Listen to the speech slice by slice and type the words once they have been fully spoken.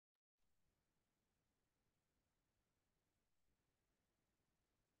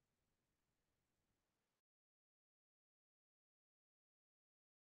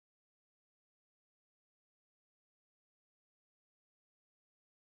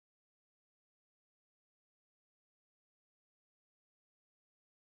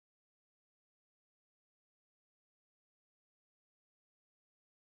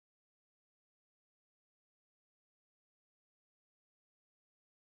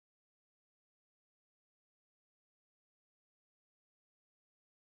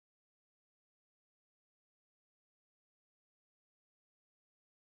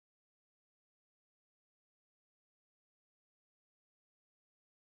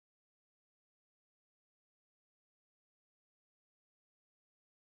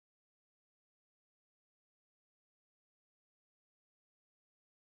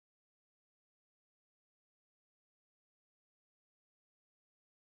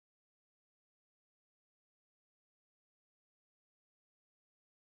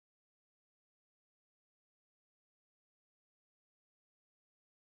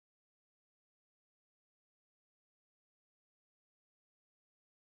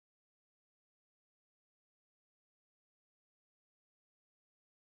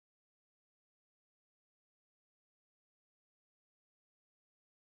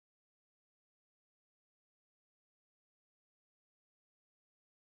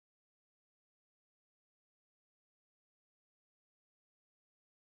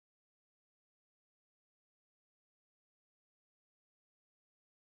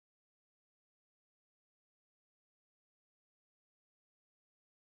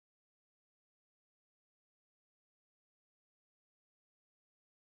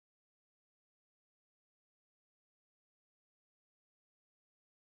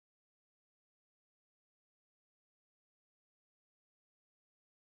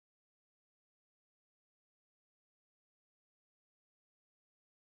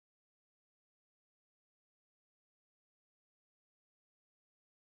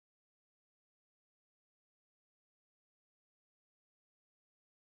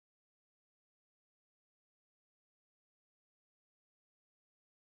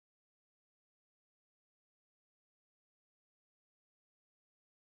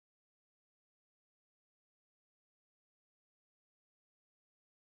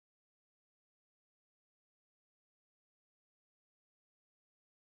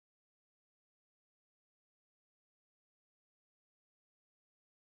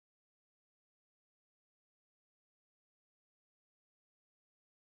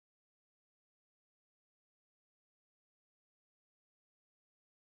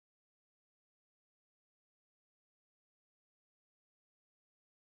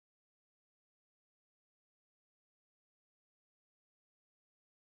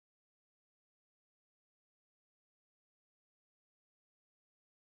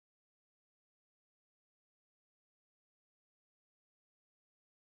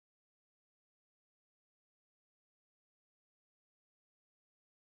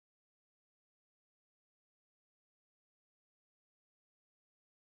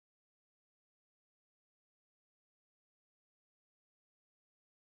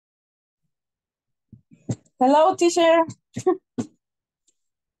Hello, teacher.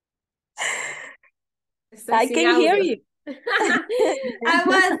 Estoy I sin can hear audio. you. I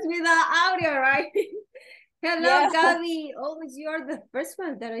was without audio, right? Hello, Yeah. Gabby. Always you're the first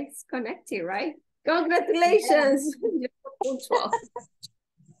one that is connected, right? Yeah. Congratulations. Yo puntual.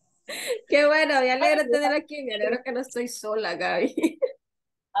 Qué bueno, me alegra tener aquí. Me alegro que no estoy sola, Gaby.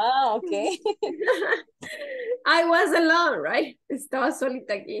 Ah, okay. I was alone, right? Estaba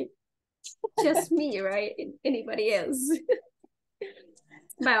solita aquí. Just me, right? Anybody else?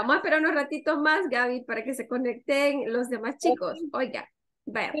 Vaya, vamos a esperar unos ratitos más, Gaby, para que se conecten los demás chicos. Okay, Oiga,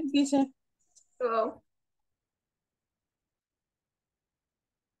 vaya. teacher. So,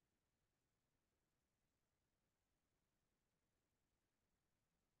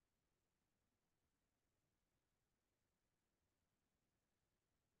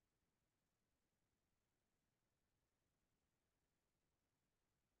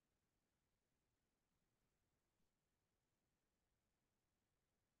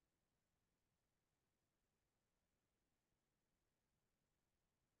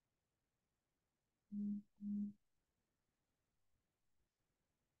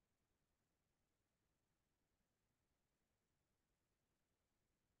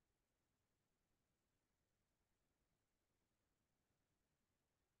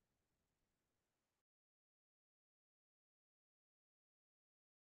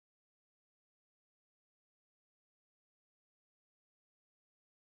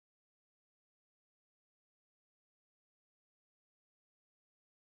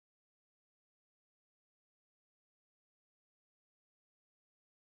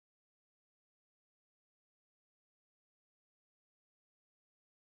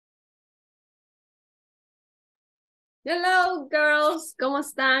 hello, girls. ¿Cómo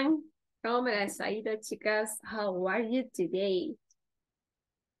están? ¿Cómo me les ha ido, chicas? How are you today?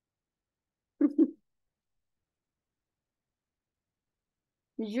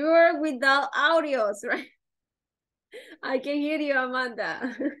 You're without audios, right? I can hear you,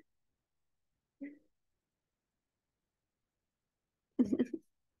 Amanda.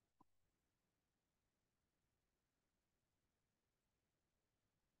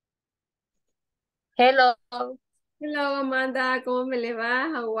 Hello, Hello, Amanda. ¿Cómo me le va?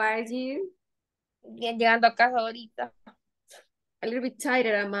 How are you? bien llegando a casa ahorita. A little bit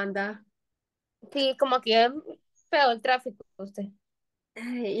tired, Amanda. Sí, como que es feo el tráfico, usted.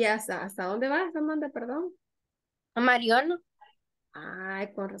 Ay, ¿y hasta dónde vas, Amanda? Perdón. A Mariano,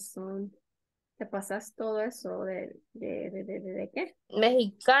 Ay, con razón. Te pasas todo eso ¿de qué?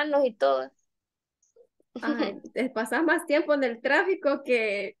 mexicanos y todo. Ay, te pasas más tiempo en el tráfico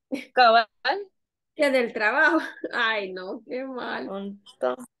Cabal, que en el trabajo. Ay, no, qué mal.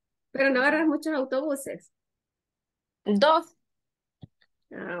 montón. Pero no agarras muchos autobuses. Dos,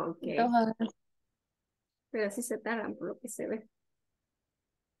 Ah, ok. dos, Pero sí se tardan por lo que se ve.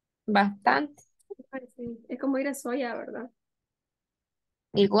 bastante. Ay, sí. Es como ir a Soya, ¿verdad?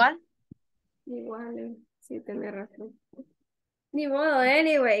 Igual. Igual, sí, tenés razón. Ni modo,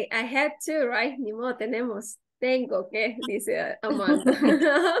 anyway, I had to, right? Ni modo, tengo que, dice Amanda.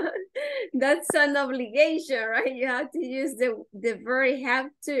 That's an obligation, right? You have to use the verb have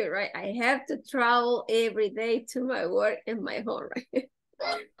to, right? I have to travel every day to my work and my home, right?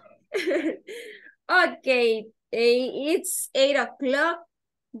 Okay, it's 8 o'clock,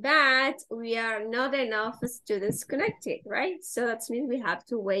 but we are not enough students connected, right? So that means we have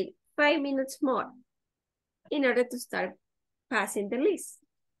to wait 5 minutes more in order to start passing the list.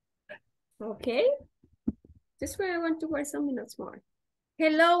 Okay, just where I want to wait some minutes more.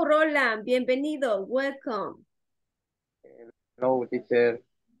 Hello, Roland, bienvenido, welcome. Hello, teacher.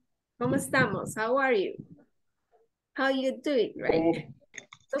 ¿Cómo estamos? How are you? How you doing, right?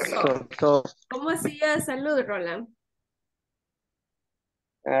 So, So, ¿cómo ha sido la salud, Roland?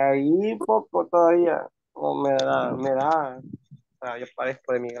 ahí poco todavía, como o sea, yo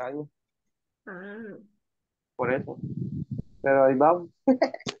padezco de migraña, Ah, por eso. Pero ahí vamos.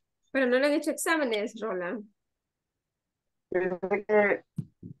 pero no le han hecho exámenes, Roland. Fíjate que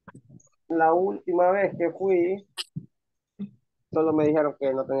la última vez que fui, solo me dijeron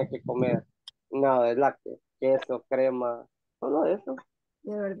que no tenía que comer nada de lácteos, queso, crema, solo eso.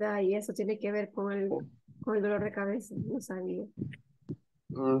 De verdad, y eso tiene que ver con el dolor de cabeza, no sabía.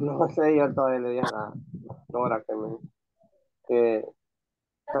 No sé, yo todavía le dije a la doctora que, o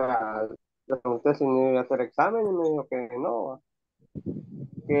sea, le pregunté si me iba a hacer examen y me dijo que no,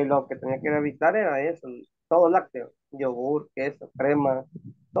 que lo que tenía que evitar era eso, todo lácteo, yogur, queso, crema,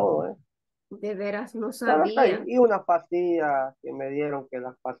 todo, ¿eh? De veras, no Solo hasta ahí. sabía. Y unas pastillas que me dieron, que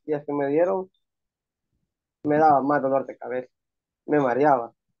las pastillas que me dieron me daban más dolor de cabeza, me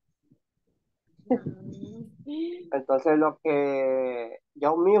mareaba. Entonces lo que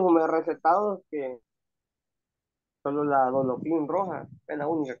yo mismo me he recetado es que solo la dolofin roja es la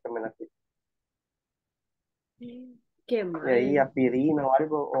única que me la quita. Qué De ahí mal. aspirina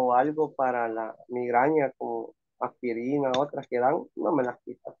o algo para la migraña como aspirina, otras que dan, no me las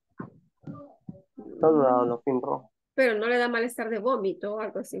quita. Solo la Mm, dolofin roja. pero no le da malestar de vómito o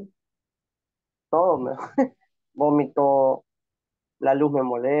algo así. Todo me vómito, la luz me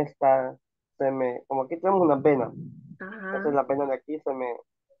molesta, como aquí tenemos unas venas, entonces Ajá, las venas de aquí se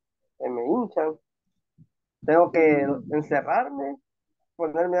me hinchan. Tengo que encerrarme,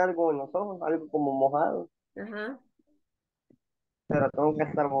 ponerme algo en los ojos, algo como mojado, ajá. pero tengo que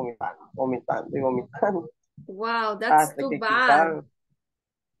estar vomitando, vomitando y vomitando Wow, that's hasta too que bad. quizás,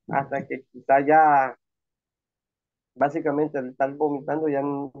 hasta que quizás ya básicamente al estar vomitando ya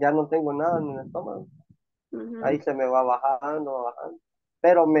no tengo nada en el estómago. Ahí Ujú. se me va bajando.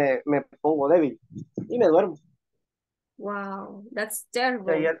 Pero me pongo débil y me duermo. Wow, that's Y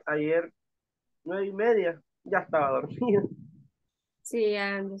terrible. ayer 9:30, ya estaba dormido. Sí,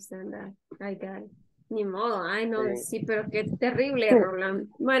 I understand that. I got it. Ni modo, ay no, Sí. sí, pero qué terrible, Roland.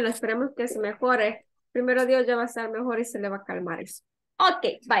 Bueno, esperemos que se mejore. Primero Dios ya va a estar mejor y se le va a calmar eso.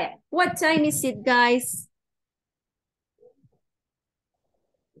 Ok, vaya. What time is it, guys?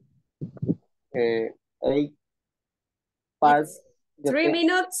 Eh, 8 past It's the 3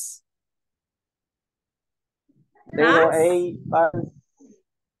 minutes tengo past. 8 past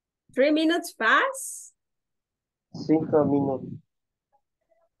 3 minutes past. 5 minutos.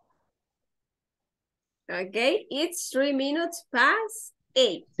 Okay, it's 3 minutes past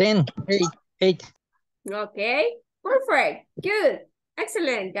 8. 10, 8, 8. Okay, perfect. Good.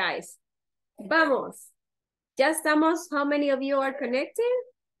 Excellent, guys. Vamos. Ya estamos. How many of you are connected?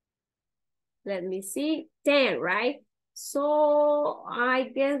 Let me see. 10, right? So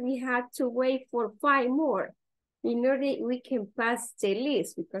I guess we have to wait for 5 more in order we can pass the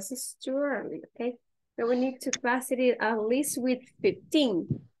list because it's too early, okay? So we need to pass it at least with 15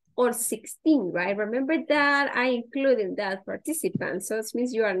 or 16, right? Remember that I included that participant, so it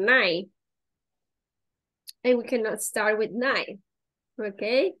means you are 9. And we cannot start with 9,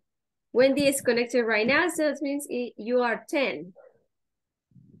 okay? Wendy is connected right now, so it means you are 10.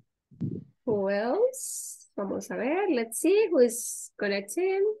 Who else? Vamos a ver. Let's see who is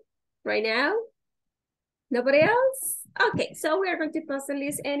connecting right now. Nobody else? Okay, so we are going to post the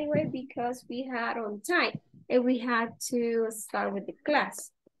list anyway because we had on time and we had to start with the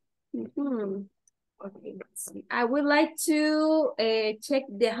class. Okay, let's see. I would like to check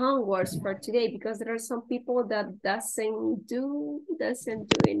the homeworks for today because there are some people that doesn't do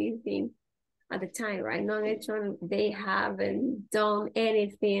anything at the time, right? Not each one, they haven't done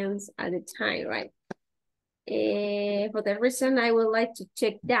anything at the time, right? For that reason, I would like to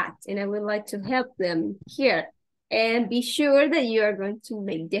check that and I would like to help them here and be sure that you are going to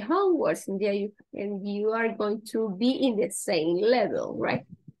make the homework and you are going to be in the same level, right?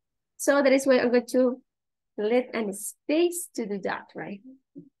 So that is why I'm going to let an space to do that, right?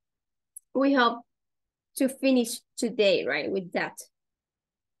 We hope to finish today, right, with that.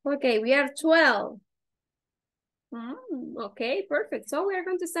 Okay, we are 12. Okay, perfect. So we are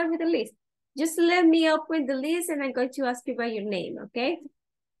going to start with the list. Just let me open the list and I'm going to ask you by your name, okay?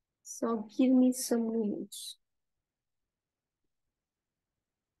 So give me some minutes.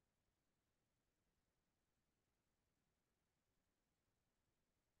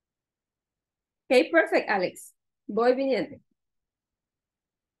 Okay, perfect, Alex. Voy viniendo.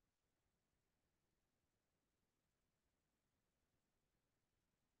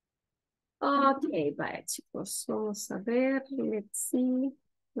 Ok, vaya chicos, vamos a ver, let's see,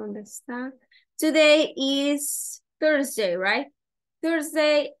 ¿dónde está? Today is Thursday, right?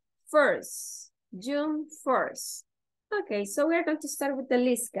 Thursday 1st, June 1st. Okay, so we're going to start with the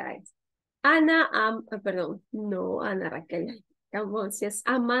list, guys. Ana, perdón, no, Ana Raquel. Vamos, es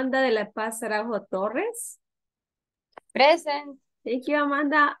Amanda de la Paz Araujo Torres. Present. Thank you,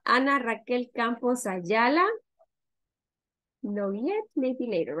 Amanda. Ana Raquel Campos Ayala. No yet, maybe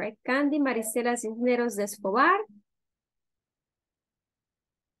later, right? Candy Marisela Cisneros de Escobar.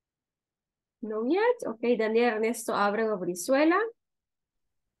 No yet. Okay, Daniel Ernesto Abrego Brizuela.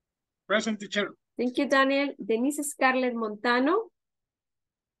 Present, teacher. Thank you, Daniel. Denise Scarlett Montano.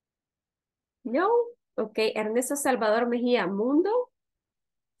 No. Okay, Ernesto Salvador Mejía Mundo.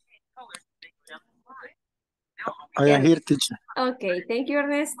 I am here, teacher. Okay, thank you,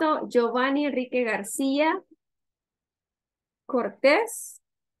 Ernesto. Giovanni Enrique García Cortés.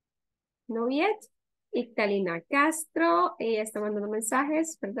 No yet. Ictalina Castro. Ella está mandando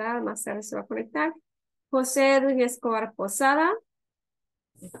mensajes, ¿verdad? Más tarde se va a conectar. José Edwin Escobar Posada.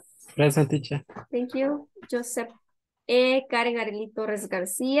 Present, teacher. Thank you. Joseph Karen Arely Torres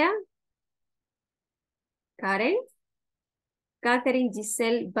García. Karen. Catherine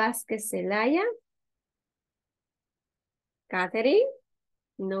Giselle Vázquez Zelaya. Catherine.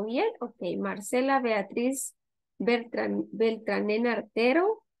 No yet. Ok. Marcela Beatriz Beltranena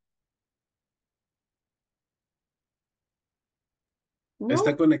Artero. No.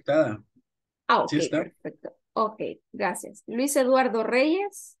 Está conectada. Ah, ok, Sí está. perfecto. Ok, gracias. Luis Eduardo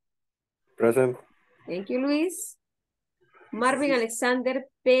Reyes. Present. Thank you, Luis. Marvin Alexander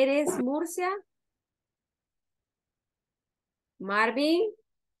Pérez Murcia. Marvin.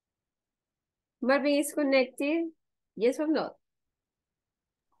 Marvin is connected. Yes or no?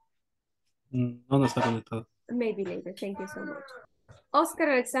 No, no está conectado. Maybe later. Thank you so much. Oscar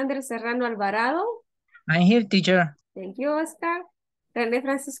Alexander Serrano Alvarado. I'm here, teacher. Thank you, Oscar. René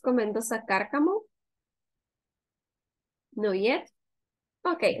Francisco Mendoza Cárcamo. No yet.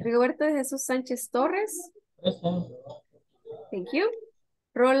 Ok, Rigoberto de Jesús Sánchez Torres. Thank you.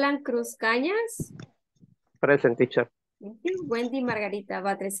 Roland Cruz Cañas. Present, teacher. Thank you. Wendy Margarita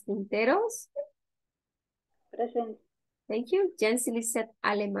Batres Quinteros. Present. Thank you. Jency Lisette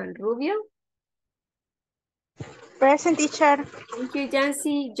Alemán Rubio. Present, teacher. Thank you,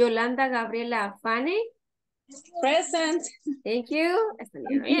 Jancy. Yolanda Gabriela Afane. Present. Thank you. Esta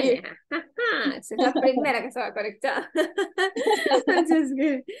niña viene. Esa es la primera que se va a conectar. Just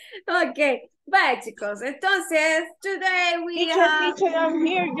kidding. Ok. Bye, chicos. Entonces, today we have... Teacher, I'm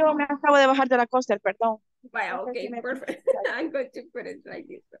here. Yo me acabo de bajar de la coaster, perdón. Vaya, ok, perfect. I'm going to put it like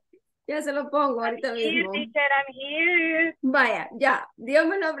this. Ya se lo pongo ahorita mismo. Teacher, I'm here. Vaya, ya.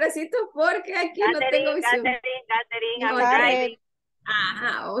 Dígame el nombrecito porque aquí no tengo visión. Catherine, I'm Ok. driving.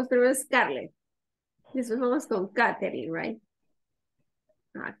 Ajá, vamos primero Scarlett. Después vamos con Catherine, right?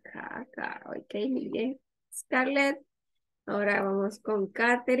 Acá, ok, muy bien. Scarlett. Ahora vamos con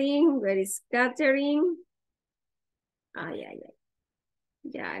Catherine. Where is Catherine? Ay.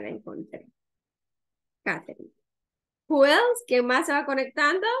 Ya la encontré. Catherine. Who else? ¿Quién más se va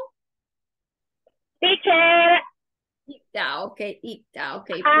conectando? Teacher, Ita, ok.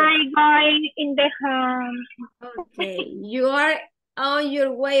 I'm going in the home. Okay, you are on your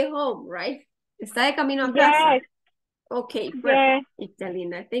way home, right? Está de camino a casa. Yes, Okay, yes. perfect.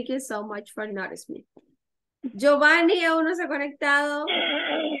 Italina, thank you so much for noticing me. Giovanni aún no se ha conectado.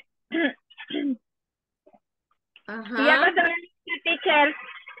 Ya Ajá, pasó el teacher.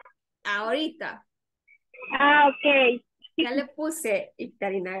 ahorita. Ah, ok. Ya le puse,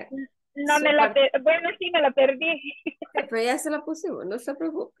 Italina. No me la bueno, sí me la perdí. Pero ya se la pusimos, no se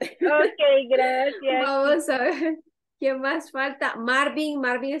preocupe. Ok, gracias. Vamos a ver. ¿Quién más falta? Marvin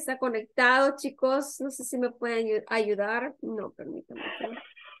está conectado, chicos. No sé si me pueden ayudar. No, permítame.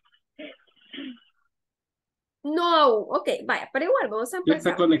 No, ok, vaya, pero igual vamos a Sí está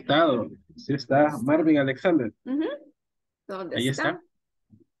empezar. conectado. Sí está. Marvin Alexander. Ujú. ¿Dónde Ahí está?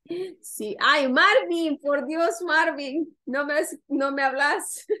 está. Sí, ay, Marvin, por Dios, Marvin, no me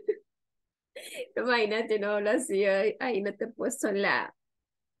hablas. Imagínate, no hablas y ahí no te he puesto la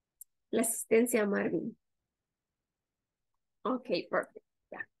asistencia, Marvin. Ok, perfecto.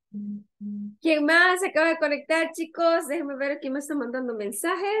 Ya. ¿Quién más se acaba de conectar, chicos? Déjenme ver quién me está mandando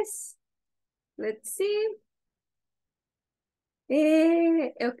mensajes. Let's see.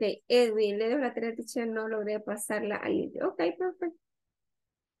 Ok, Edwin, le dejo la tarea, teacher, no logré pasarla ahí. Ok, perfecto.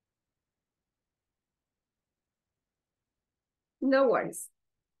 No worries.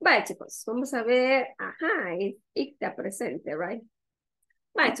 Vale, chicos, vamos a ver. Ajá, está presente, right?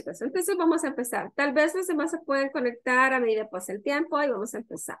 Vale, chicos, entonces vamos a empezar. Tal vez los demás se pueden conectar a medida que pase el tiempo y vamos a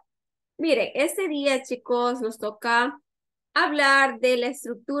empezar. Mire, este día, chicos, nos toca hablar de la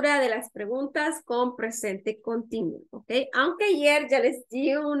estructura de las preguntas con presente continuo, ¿ok? Aunque ayer ya les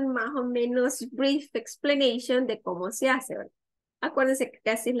di un más o menos brief explanation de cómo se hace, ¿verdad? Acuérdense que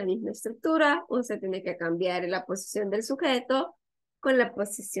casi es la misma estructura, usted tiene que cambiar la posición del sujeto con la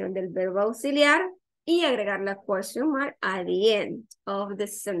posición del verbo auxiliar y agregar la question mark at the end of the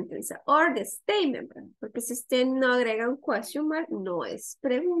sentence or the statement, ¿verdad? Porque si usted no agrega un question mark, no es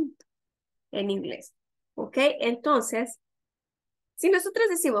pregunta en inglés, ¿ok? Entonces, si nosotros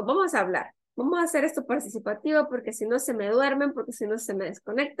decimos, vamos a hablar, vamos a hacer esto participativo porque si no se me duermen, porque si no se me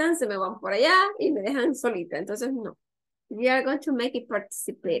desconectan, se me van por allá y me dejan solita. Entonces, no. We are going to make it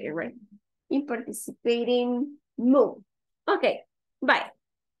participating, right? In participating mood. Ok, bye.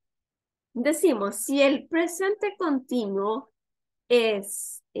 Decimos, si el presente continuo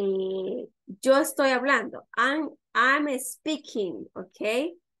es, yo estoy hablando, I'm speaking, ok?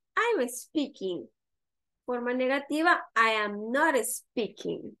 I'm speaking. Forma negativa, I am not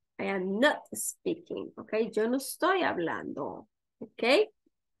speaking. I am not speaking, ok? Yo no estoy hablando, ok?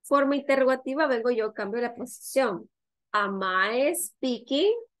 Forma interrogativa, vengo yo, cambio la posición. Am I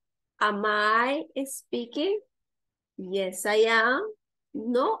speaking? Am I speaking? Yes, I am.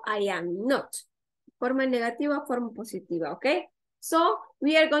 No, I am not. Forma negativa, forma positiva, okay? So,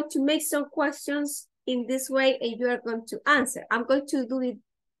 we are going to make some questions in this way and you are going to answer. I'm going to do it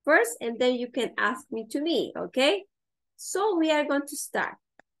first and then you can ask me to me, okay? So, we are going to start.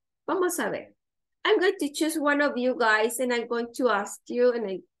 Vamos a ver. I'm going to choose one of you guys and I'm going to ask you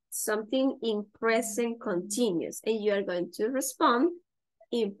something in present continuous and you are going to respond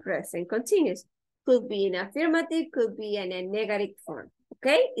in present continuous. Could be in affirmative, could be in a negative form.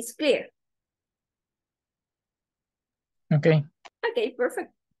 Okay, it's clear. Okay. Okay,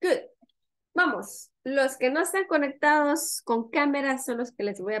 perfect. Good. Vamos. Los que no están conectados con cámara son los que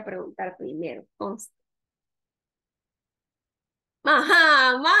les voy a preguntar primero. Consta.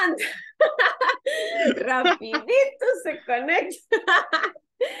 Ajá, man. Rapidito se conecta.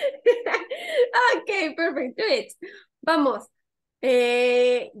 Ok, perfect. Do it. Vamos.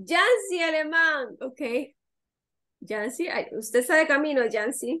 Yancy Alemán. Ok. Yancy, usted está de camino,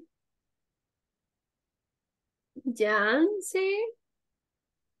 Yancy. Yancy.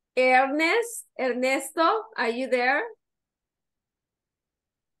 Ernesto, are you there?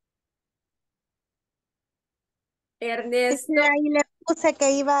 Ernesto. Ahí le puse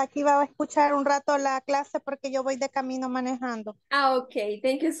que iba a escuchar un rato la clase porque yo voy de camino manejando. Okay.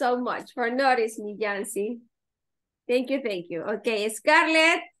 Thank you so much for noticing me, Yancy. Thank you, thank you. Okay,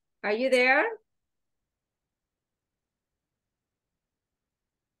 Scarlett, are you there?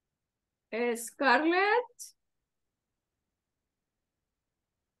 Scarlett?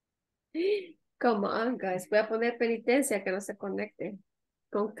 Come on, guys. Voy a poner penitencia que no se conecte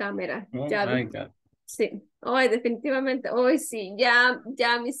con cámara. Oh Ya my vi. God. Sí. Hoy definitivamente. Hoy sí. Ya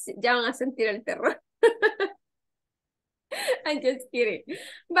van a sentir el terror. I'm just kidding.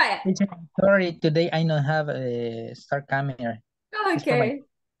 Vaya. Teacher, sorry, today I don't have a start camera. Okay.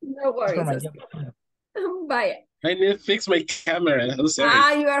 No It's for worries. my Okay. job. Vaya. I need to fix my camera. I'm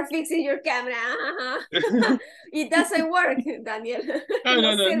sorry. You are fixing your camera. It doesn't work, Daniel.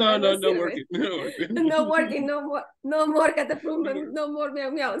 No sirve. working. No working, no more catapult, no more meow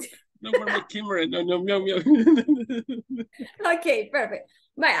meow. No more my camera. No, meow, meow. Okay, perfect.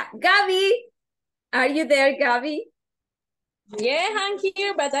 Vaya, Gaby, are you there, Gaby? Yeah, I'm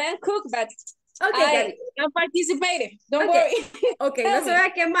here, but I am cook, but Okay, Gaby. I'm participating. Don't Okay. worry. Okay, no se va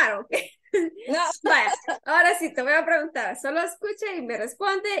a quemar, okay. No. Vaya, ahora sí, te voy a preguntar. Solo escucha y me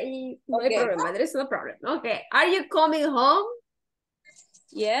responde y no hay Okay. problema. There is no problem. Okay, are you coming home?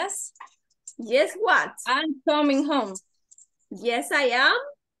 Yes, Yes, what? I'm coming home. Yes, I am.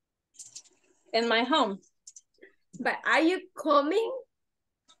 In my home. But are you coming?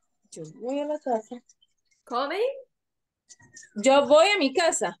 Yo voy a la casa. Coming? Yo voy a mi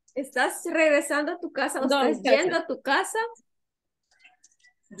casa. ¿Estás regresando a tu casa o No, estás mi casa. yendo a tu casa?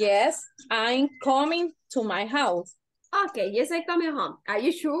 Yes, I'm coming to my house. Okay, yes, I coming home. Are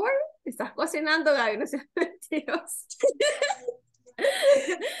you sure? ¿Estás cocinando, Gaby? No seas mentiroso.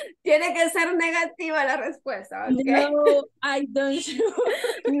 Tiene que ser negativa la respuesta, ¿ok? No, I don't.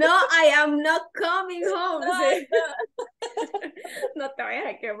 No, I am not coming home. No, Sí. No te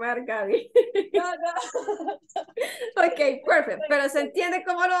vayas a quemar, Gaby. no. Ok, perfect. Pero se entiende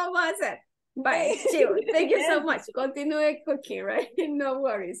cómo lo vamos a hacer. Bye, chivo. Thank you so much. Continue cooking, right? No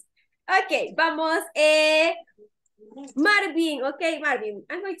worries. Ok, vamos. Marvin, okay, Marvin,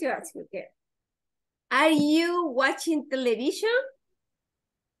 I'm going to ask you, okay. Are you watching television?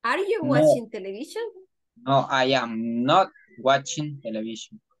 Are you watching television? No, I am not watching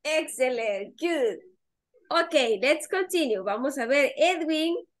television. Excellent, good. Okay, let's continue. Vamos a ver,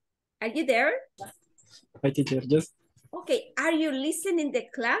 Edwin, are you there? Hi, teacher, yes. Okay, are you listening the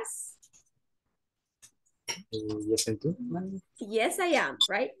class? Yes, I do. Yes, I am,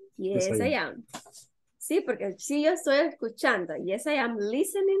 right? Yes, Yes, I I am. Sí, porque sí yo estoy escuchando. Yes, I am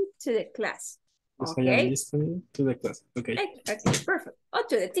listening to the class. Yes, Okay. I am listening to the class. Okay. Okay, perfect. Or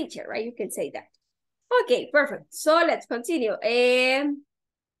to the teacher, right? You can say that. Okay, perfect. So let's continue.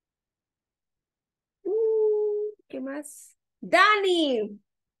 ¿Qué más? Danny.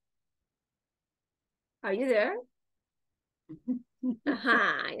 Are you there?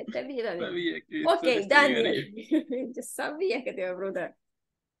 Ajá, ya te vi, Daniel. Sabía que Okay, solo Daniel. Yo sabía que te iba a preguntar.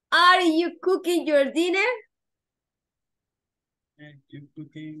 Are you cooking your dinner? You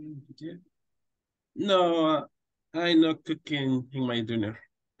cooking? No, I'm not cooking in my dinner.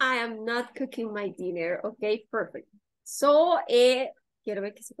 I am not cooking my dinner. Okay, perfect. So, quiero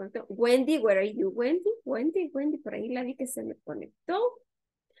ver que se conectó. Wendy, where are you? Wendy, por ahí la vi que se me conectó.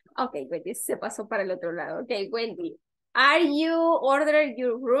 Ok, Wendy se pasó para el otro lado. Ok, Wendy. Are you ordering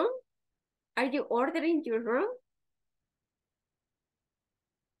your room? Are you ordering your room?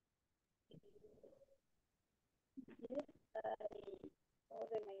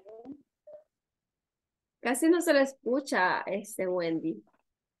 Casi no se le escucha, Wendy.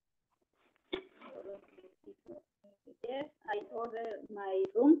 Yes, I ordered my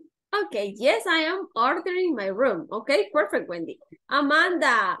room. Okay, yes, I am ordering my room. Okay, perfect, Wendy.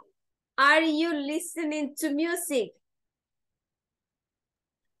 Amanda, are you listening to music?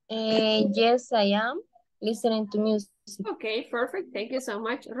 Yes, I am listening to music. Okay, perfect. Thank you so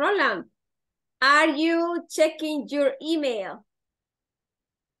much. Roland, are you checking your email?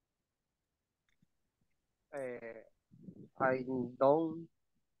 I don't.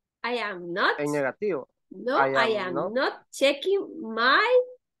 I am not. En negativo. No, I am not checking my.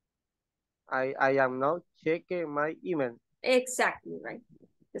 I am not checking my email. Exactly, right.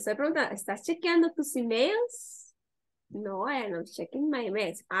 Te estoy preguntando, ¿estás chequeando tus emails? No, I am not checking my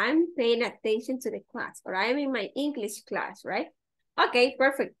emails. I'm paying attention to the class, or I'm in my English class, right? Okay,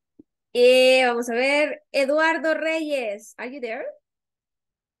 perfect. Vamos a ver, Eduardo Reyes, are you there?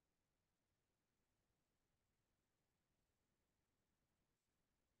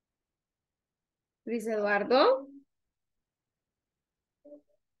 Luis Eduardo.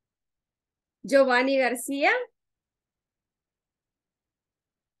 Giovanni García.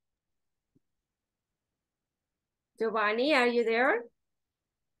 Giovanni, are you there?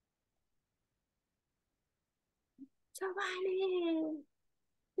 Giovanni,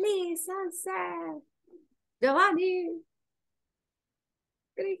 please answer. Giovanni.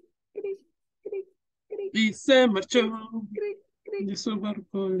 Cric, cric, cric, cric. Y se marchó. Cric, cric. Y su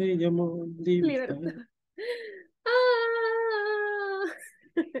barco le llamó Libertad. Libertad. Ah.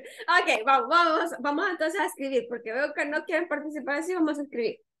 Ok, vamos entonces a escribir, porque veo que no quieren participar, así vamos a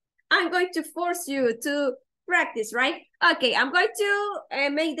escribir. I'm going to force you to practice, right? Okay, I'm going to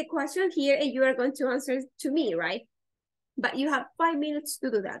make the question here and you are going to answer to me, right? But you have 5 minutes to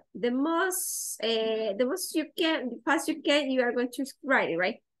do that. The most you can, the fast you can, you are going to write it,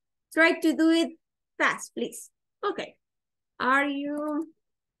 right? Try to do it fast, please. Okay. Are you?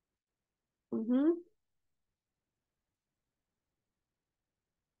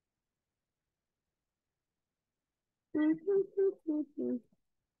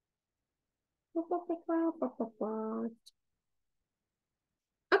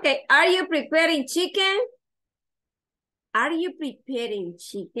 Okay, are you preparing chicken? Are you preparing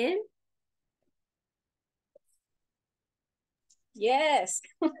chicken? Yes.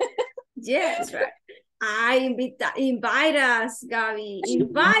 Yes, right. Invite us, Gaby.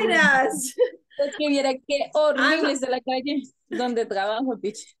 Invite us. Es que viera qué horrible es la calle donde trabajo,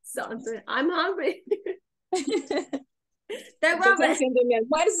 bitch. I'm hungry. Tengo Estoy hambre. haciendo mi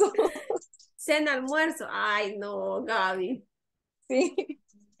almuerzo. Cena almuerzo. Ay, no, Gaby. Sí.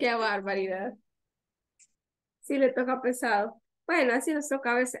 Qué barbaridad. Sí le toca pesado. Bueno, así nos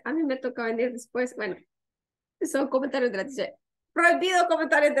toca a veces. A mí me toca venir después. Bueno, son comentarios de la teacher. Prohibido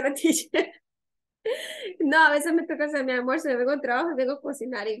comentarios de la teacher. No, a veces me toca hacer mi almuerzo, yo vengo al trabajo y vengo a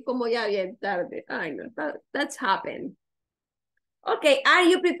cocinar y como ya bien tarde. Ay, no, that's happened. Okay, are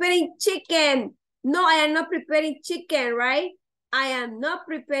you preparing chicken? No, I am not preparing chicken, right? I am not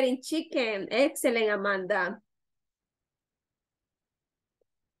preparing chicken. Excellent, Amanda.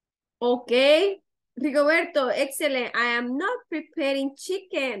 Okay, Rigoberto, excellent. I am not preparing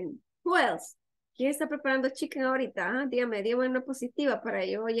chicken. Who else? ¿Quién está preparando chicken ahorita? ¿Ah? Dígame una positiva para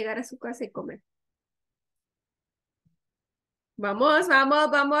yo llegar a su casa y comer. Vamos,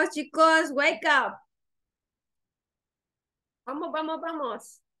 chicos. Wake up.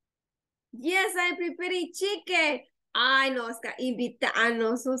 Vamos. Yes, I'm preparing chicken. Ay, no, Oscar.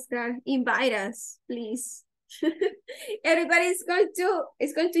 Oscar. Invite us, please. Everybody is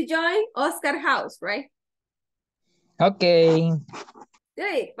going to join Oscar house, right? Okay.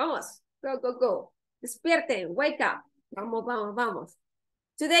 Hey, vamos. Go. Despierten. Wake up. Vamos.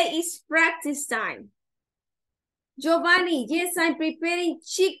 Today is practice time. Giovanni, yes, I'm preparing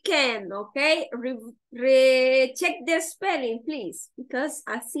chicken, okay? Check the spelling, please, because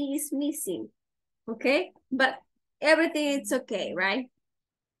a C is missing, okay? But everything is okay, right?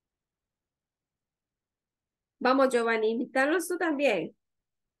 Vamos, Giovanni, invítanos tú también.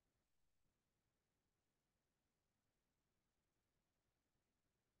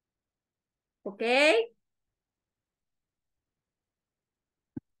 Okay?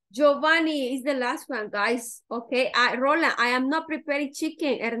 Giovanni is the last one, guys. Okay, Roland, I am not preparing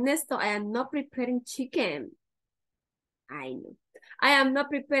chicken. Ernesto, I am not preparing chicken. I know. I am not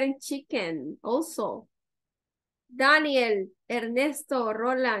preparing chicken also. Daniel, Ernesto,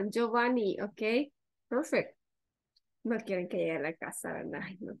 Roland, Giovanni, okay? Perfect. No quieren que llegue a la casa, ¿verdad?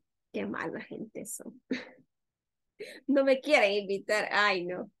 Ay, no. Qué mala gente son. No me quieren invitar. Ay,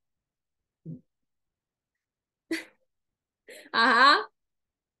 no. Ajá.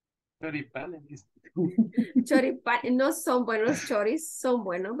 Choripanes. Choripán. No son buenos choris. Son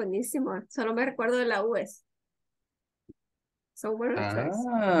buenos, buenísimos. Solo me recuerdo de la US. Son buenos choris.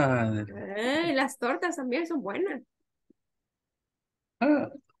 Ah, Las tortas también son buenas.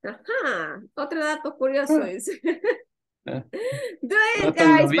 ah, Ajá. Otro dato curioso ah, es. ah. Do No it,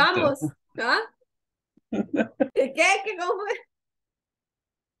 tan guys. novito. Vamos. ¿Ah? ¿Qué? ¿Qué? ¿Cómo fue?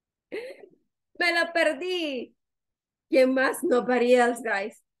 Me lo perdí. ¿Quién más? Nobody else,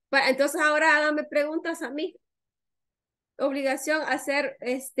 guys. Entonces ahora háganme preguntas a mí. Obligación hacer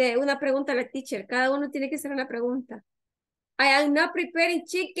una pregunta a la teacher. Cada uno tiene que hacer una pregunta. I am not preparing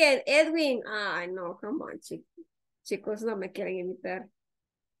chicken, Edwin. Ay, no, come on, chicos, no me quieren invitar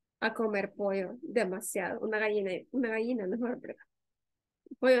a comer pollo. Demasiado. Una gallina mejor, pero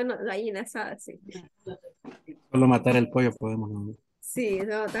pollo no, gallina asada, sí. Solo matar el pollo podemos, ¿no? Sí,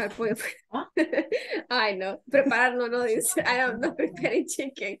 no, tal pollo. Ay, no, prepararlo, no, dice, I am not preparing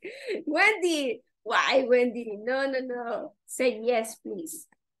chicken. Wendy, why, Wendy? No, no, no. Say yes, please.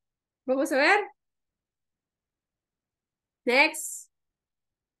 Vamos a ver. Next.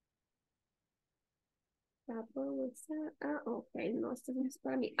 Okay, no, esto no es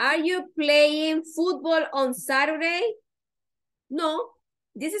para mí. Are you playing football on Saturday? No,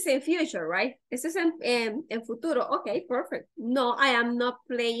 this is in future, right? This is en futuro. Okay, perfect. No, I am not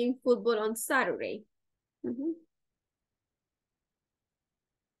playing football on Saturday. Who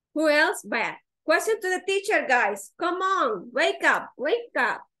else? Bad. Question to the teacher, guys. Come on, wake up, wake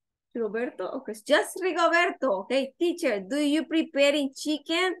up. Roberto, okay, just Rigoberto. Okay, teacher, do you preparing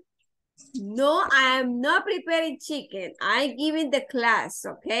chicken? No, I am not preparing chicken. I'm giving the class,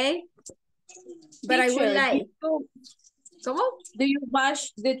 okay? But I would like. ¿Cómo? Do you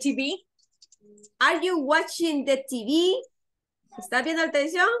watch the TV? Are you watching the TV? ¿Estás viendo la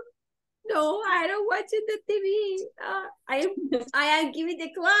televisión? No, I don't watch the TV. I am giving the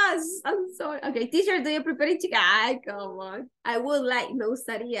class. I'm sorry. Okay, teacher, do you prepare chicken? Ay, come on. I would like, me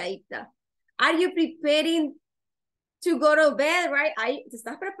gustaría, Ita. Are you preparing to go to bed, right? ¿Te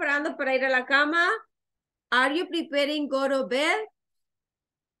estás preparando para ir a la cama? Are you preparing go to bed?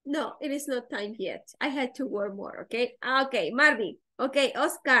 No, it is not time yet. I had to work more, okay? Okay, Marvin. Okay,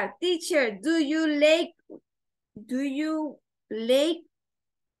 Oscar, teacher, do you like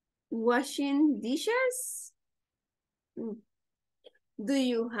washing dishes? Do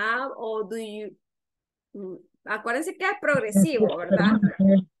you have or do you... Acuérdense que es progresivo, ¿verdad?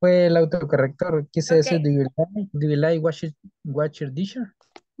 Fue el autocorrector. Quise decir, Okay. do you like wash your dishes?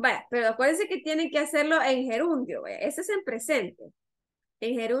 Vaya, pero acuérdense que tienen que hacerlo en gerundio, vaya. Ese es en presente.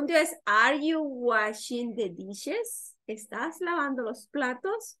 En gerundio es, are you washing the dishes? ¿Estás lavando los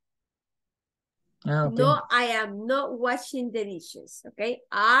platos? Ah, ok. No, I am not washing the dishes, ¿ok?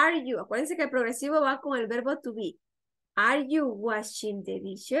 Are you, acuérdense que el progresivo va con el verbo to be. Are you washing the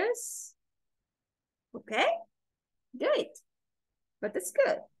dishes? Okay, good. But that's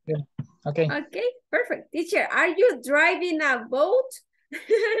good. Yeah. Okay. Okay, perfect. Teacher, are you driving a boat?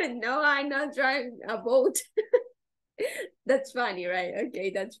 No, I'm not driving a boat. That's funny, right? Okay,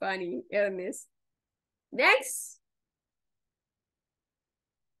 that's funny, Ernest. Next.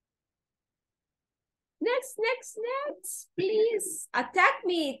 Next. Please, attack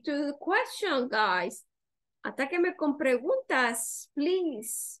me to the question, guys. Atáqueme con preguntas,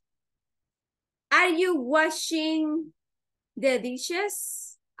 please. Are you washing the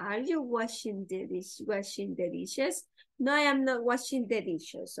dishes? Are you washing the dishes? No, I am not washing the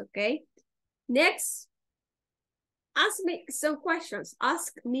dishes, okay? Next. Ask me some questions.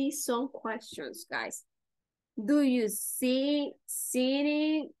 Ask me some questions, guys. Do you see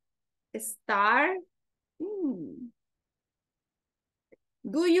a star?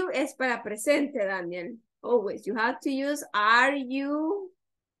 Do you es para presente, Daniel. Always. You have to use are you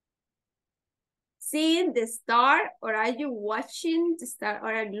seeing the star or are you watching the star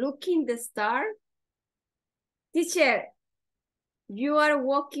or are you looking the star? Teacher, you are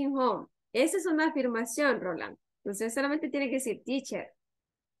walking home. Esa es una afirmación, Roland. Entonces solamente tiene que decir, teacher,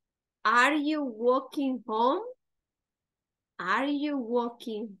 are you walking home? Are you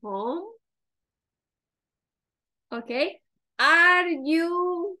walking home? Okay. Are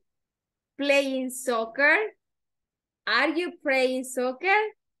you playing soccer? Are you playing soccer?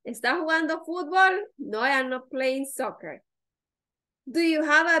 ¿Estás jugando fútbol? No, I am not playing soccer. Do you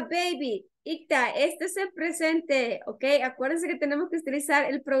have a baby? Icta, este es el presente, ¿ok? Acuérdense que tenemos que utilizar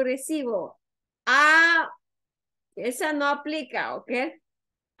el progresivo. Esa no aplica, ¿ok?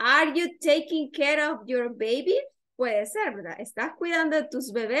 Are you taking care of your baby? puede ser, ¿verdad? ¿Estás cuidando de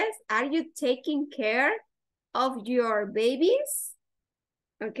tus bebés? Are you taking care of your babies?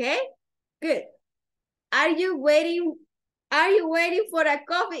 Okay, good. Are you waiting for a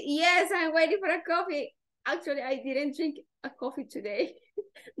coffee? Yes, I'm waiting for a coffee. Actually, I didn't drink a coffee today.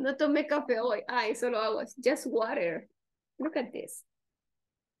 No tomé café hoy. Ay, solo agua. Just water. Look at this.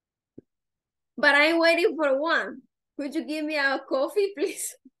 But I'm waiting for one. Could you give me a coffee,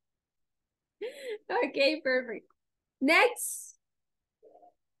 please? Okay, perfect. Next.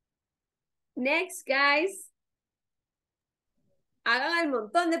 Next, guys. Hagan el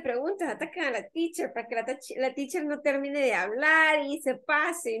montón de preguntas, atacan a la teacher para que la teacher no termine de hablar y se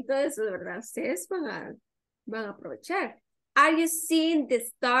pase y todo eso, ¿verdad? Ustedes van a aprovechar. Are you seeing the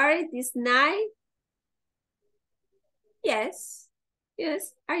star this night? Yes.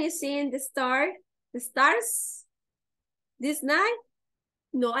 Yes. Are you seeing the stars this night?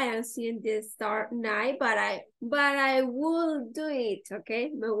 No, I am seeing the star night, but I will do it, okay?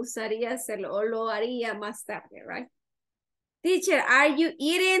 Me gustaría hacerlo o lo haría más tarde, right? Teacher, are you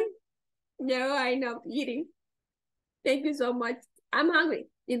eating? No, I'm not eating. Thank you so much. I'm hungry.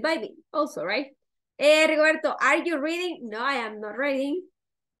 Invite me also, right? Roberto, are you reading? No, I am not reading.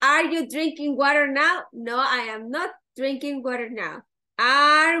 Are you drinking water now? No, I am not drinking water now.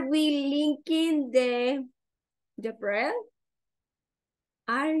 Are we linking the bread?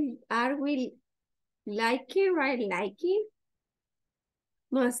 Are we liking, right? Liking?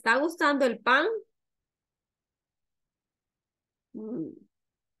 ¿Nos está gustando el pan?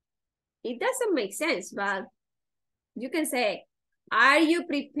 It doesn't make sense, but you can say, are you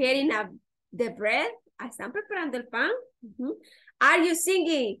preparing the bread? ¿Están preparando el pan? Are you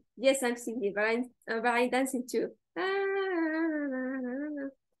singing? Yes, I'm singing, but I'm dancing too.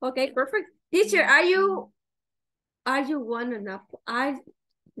 Okay, perfect. Teacher, are you one and up?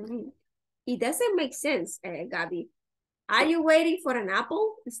 It doesn't make sense, Gabi. Are you waiting for an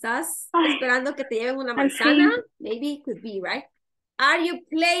apple? ¿Estás esperando que te lleven una manzana? Maybe it could be, right? Are you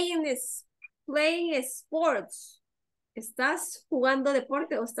playing sports? ¿Estás jugando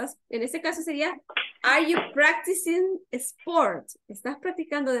deporte o estás, en este caso sería, are you practicing sports? ¿Estás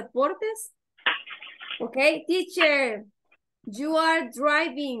practicando deportes? Okay, teacher, you are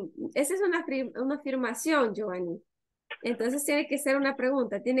driving. Esa es una afirmación, Giovanni. Entonces tiene que ser una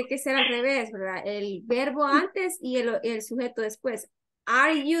pregunta, tiene que ser al revés, ¿verdad? El verbo antes y el sujeto después.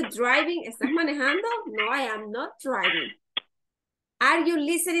 Are you driving? ¿Estás manejando? No, I am not driving. Are you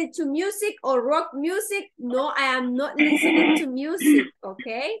listening to music or rock music? No, I am not listening to music,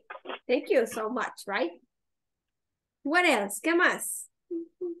 okay? Thank you so much, right? What else? ¿Qué más?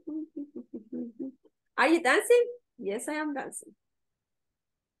 Are you dancing? Yes, I am dancing.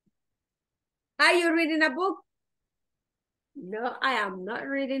 Are you reading a book? No, I am not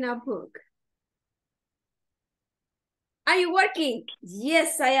reading a book. Are you working?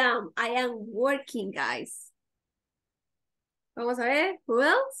 Yes, I am. I am working, guys. Vamos a ver. Who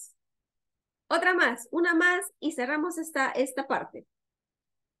else? Otra más, una más y cerramos esta parte.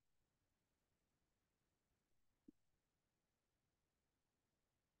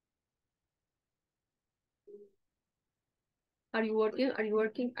 Are you working? Are you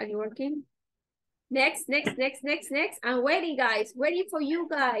working? Are you working? Next. I'm waiting, guys. Waiting for you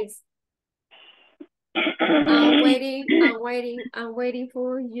guys. I'm waiting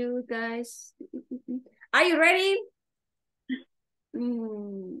for you guys. Are you ready?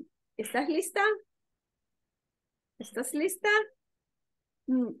 ¿Estás lista? ¿Estás lista?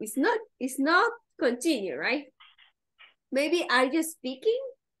 It's not continue, right? Maybe are you speaking?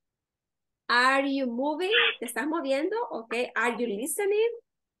 Are you moving? ¿Te estás moviendo? Okay. Are you listening?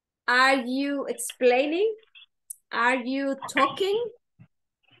 Are you explaining? Are you talking?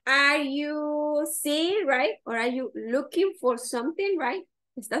 Are you seeing, right? Or are you looking for something, right?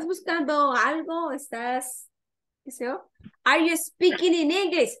 ¿Estás buscando algo? ¿Estás, qué sé yo? Are you speaking in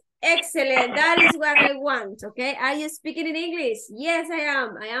English? Excellent. That is what I want, okay? Are you speaking in English? Yes, I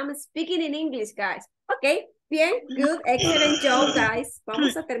am. I am speaking in English, guys. Okay, bien, good, excellent job, guys.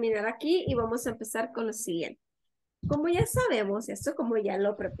 Vamos a terminar aquí y vamos a empezar con lo siguiente. Como ya sabemos, esto como ya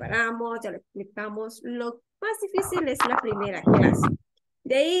lo preparamos, ya lo explicamos, lo más difícil es la primera clase.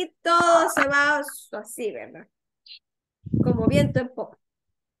 De ahí todo se va así, ¿verdad? Como viento en popa.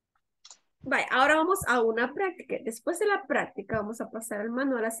 Vale, ahora vamos a una práctica. Después de la práctica vamos a pasar al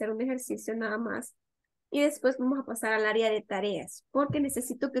manual a hacer un ejercicio nada más. Y después vamos a pasar al área de tareas. Porque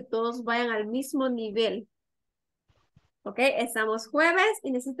necesito que todos vayan al mismo nivel. ¿Ok? Estamos jueves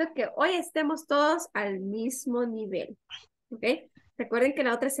y necesito que hoy estemos todos al mismo nivel. ¿Ok? Recuerden que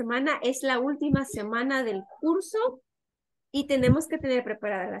la otra semana es la última semana del curso. Y tenemos que tener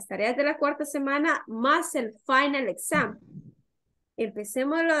preparadas las tareas de la cuarta semana más el final exam.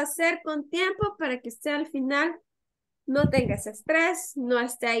 Empecémoslo a hacer con tiempo para que usted al final no tenga ese estrés, no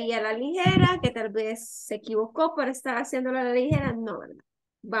esté ahí a la ligera, que tal vez se equivocó por estar haciéndolo a la ligera. No, ¿verdad?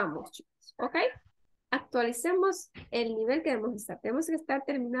 Vamos, chicos, ¿ok? Actualicemos el nivel que debemos estar. Tenemos que estar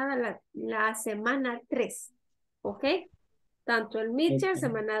terminada la semana 3, ¿ok? Tanto el midterm,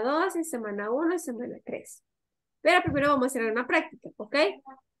 semana 2, y semana 1 y semana 3. Pero primero vamos a hacer una práctica, ¿ok?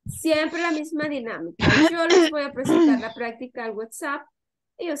 Siempre la misma dinámica. Yo les voy a presentar la práctica al WhatsApp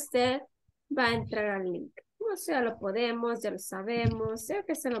y usted va a entrar al link. O sea, lo podemos, ya lo sabemos, sé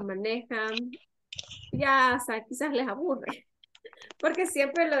que se lo manejan. Ya, o sea, quizás les aburre. Porque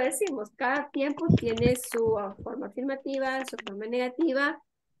siempre lo decimos, cada tiempo tiene su forma afirmativa, su forma negativa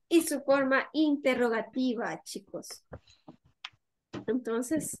y su forma interrogativa, chicos.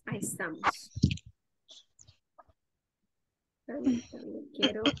 Entonces, ahí estamos. Permítanme,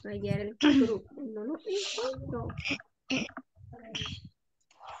 quiero hallar el grupo. No lo encuentro.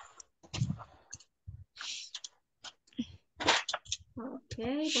 Ok,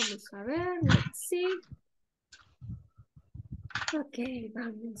 vamos a ver. Let's see. Ok,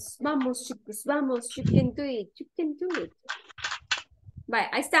 vamos. Vamos, chicos, vamos. You can do it. You can do it. Vale,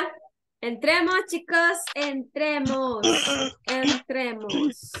 ahí está. Entremos, chicos. Entremos. Entremos.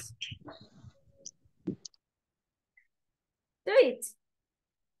 Do it.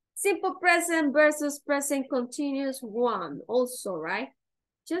 Simple present versus present continuous one also, right?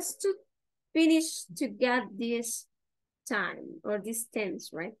 Just to finish to get this time or this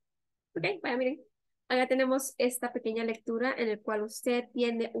tense, right? Ok, vaya, miren. Acá tenemos esta pequeña lectura en el cual usted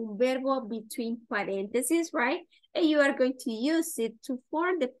tiene un verbo between parentheses, right? And you are going to use it to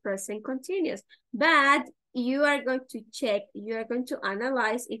form the present continuous. But you are going to check, you are going to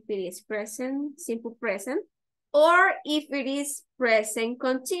analyze if it is present, simple present, or if it is present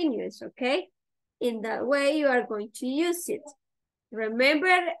continuous, okay? In that way, you are going to use it.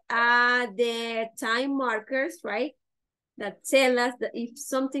 Remember the time markers, right? That tell us that if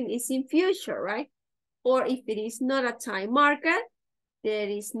something is in future, right? Or if it is not a time marker, there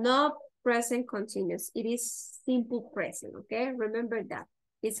is no present continuous. It is simple present, okay? Remember that.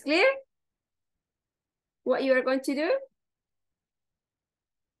 It's clear? What you are going to do?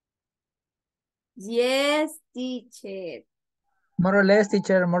 Yes, teacher. More or less,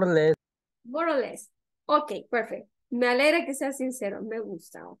 teacher, more or less. More or less. Ok, perfect. Me alegra que sea sincero. Me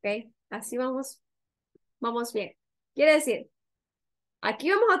gusta, ok. Así vamos bien. Quiere decir, aquí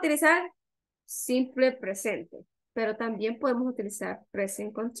vamos a utilizar simple presente, pero también podemos utilizar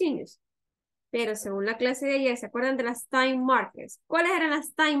present continuous. Pero según la clase de ayer, ¿se acuerdan de las time markers? ¿Cuáles eran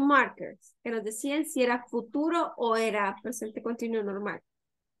las time markers? Que nos decían si era futuro o era presente continuo normal.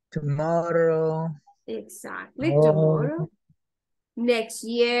 Tomorrow. Exactly, tomorrow. Next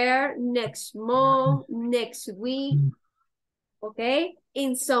year, next month, next week. Okay,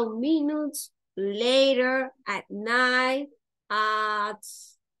 in some minutes, later, at night,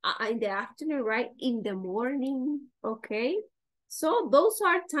 in the afternoon, right? In the morning, okay? So those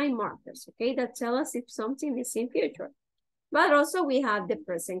are time markers, okay? That tell us if something is in future. But also we have the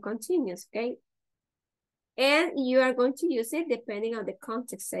present continuous, okay? And you are going to use it depending on the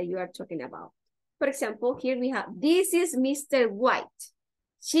context that you are talking about. For example, here we have, this is Mr. White.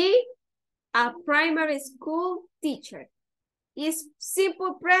 She, a primary school teacher. Is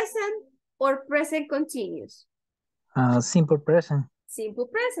simple present or present continuous? Simple present. Simple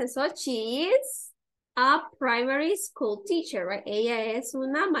present. So she is a primary school teacher, right? Ella es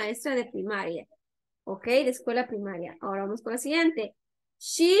una maestra de primaria. Ok, de escuela primaria. Ahora vamos con la siguiente.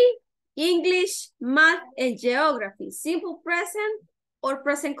 She, English, math, and geography. Simple present or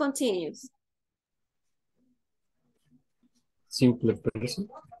present continuous? Simple present.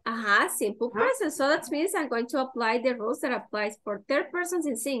 Simple present. So that means I'm going to apply the rules that applies for third persons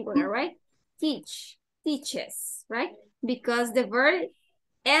in singular, right? Teach, teaches, right? Because the verb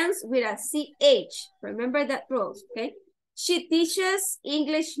ends with a CH. Remember that rules, okay? She teaches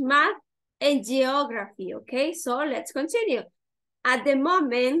English, math, and geography, okay? So let's continue. At the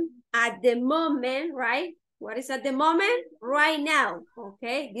moment, right? What is at the moment? Right now,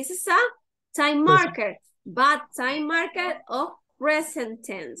 okay? This is a time marker, but time marker of present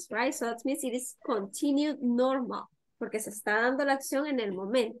tense, right? So that means it is continued normal, porque se está dando la acción en el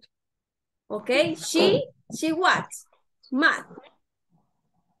momento. Okay, she what? Math.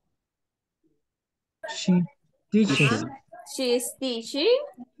 She teaches. She is teaching.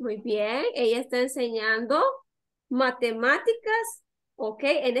 Muy bien. Ella está enseñando matemáticas. Ok,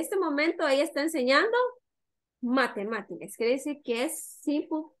 en este momento ella está enseñando Matemáticas. Quiere decir que es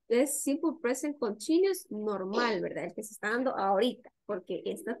simple present continuous normal, ¿verdad? El que se está dando ahorita. Porque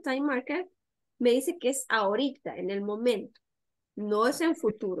esta time marker me dice que es ahorita, en el momento. No es en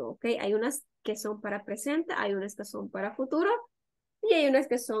futuro, ¿ok? Hay unas que son para presente, hay unas que son para futuro y hay unas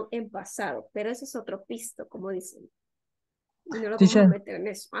que son en pasado. Pero ese es otro pisto, como dicen. Y no lo vamos a Teacher, meter en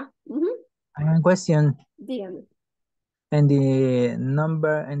eso, ¿ah? Ujú. I have a question. Dígame. And the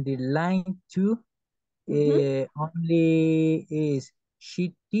number and the line 2 Ujú. only is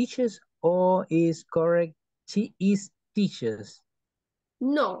she teaches or is correct she is teaches.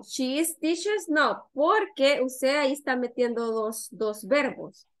 No, she is teachers, no, porque usted ahí está metiendo dos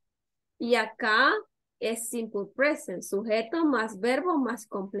verbos. Y acá es simple present, sujeto más verbo más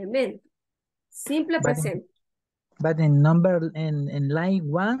complemento. Simple But presente. in number in line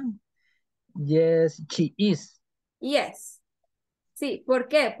 1, yes, she is. Yes. Sí, ¿por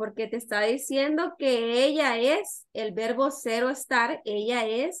qué? Porque te está diciendo que ella es el verbo cero estar, ella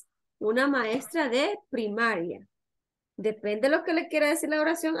es una maestra de primaria. Depende de lo que le quiera decir la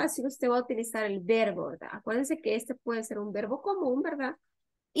oración, así usted va a utilizar el verbo, ¿verdad? Acuérdense que este puede ser un verbo común, ¿verdad?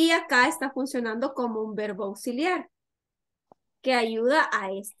 Y acá está funcionando como un verbo auxiliar que ayuda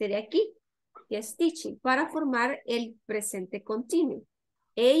a este de aquí, que es teaching, para formar el presente continuo.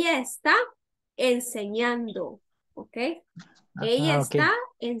 Ella está enseñando, ¿ok? Ella Okay. está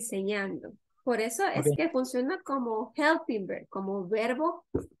enseñando. Por eso es Okay. que funciona como helping verb, como verbo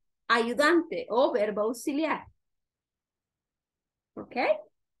ayudante o verbo auxiliar. ¿Ok?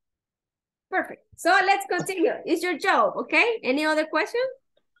 Perfect. So let's continue. It's your job, okay? Any other question?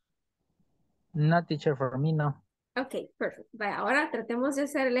 No, teacher, for me, no. Ok, perfect. Vaya, ahora tratemos de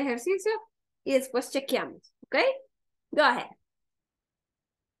hacer el ejercicio y después chequeamos, ¿ok? Go ahead.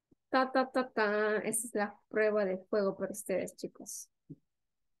 Ta, ta, ta, ta. Esa es la prueba de fuego para ustedes, chicos.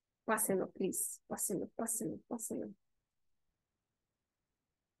 Pásenlo, please. Pásenlo, pásenlo, pásenlo.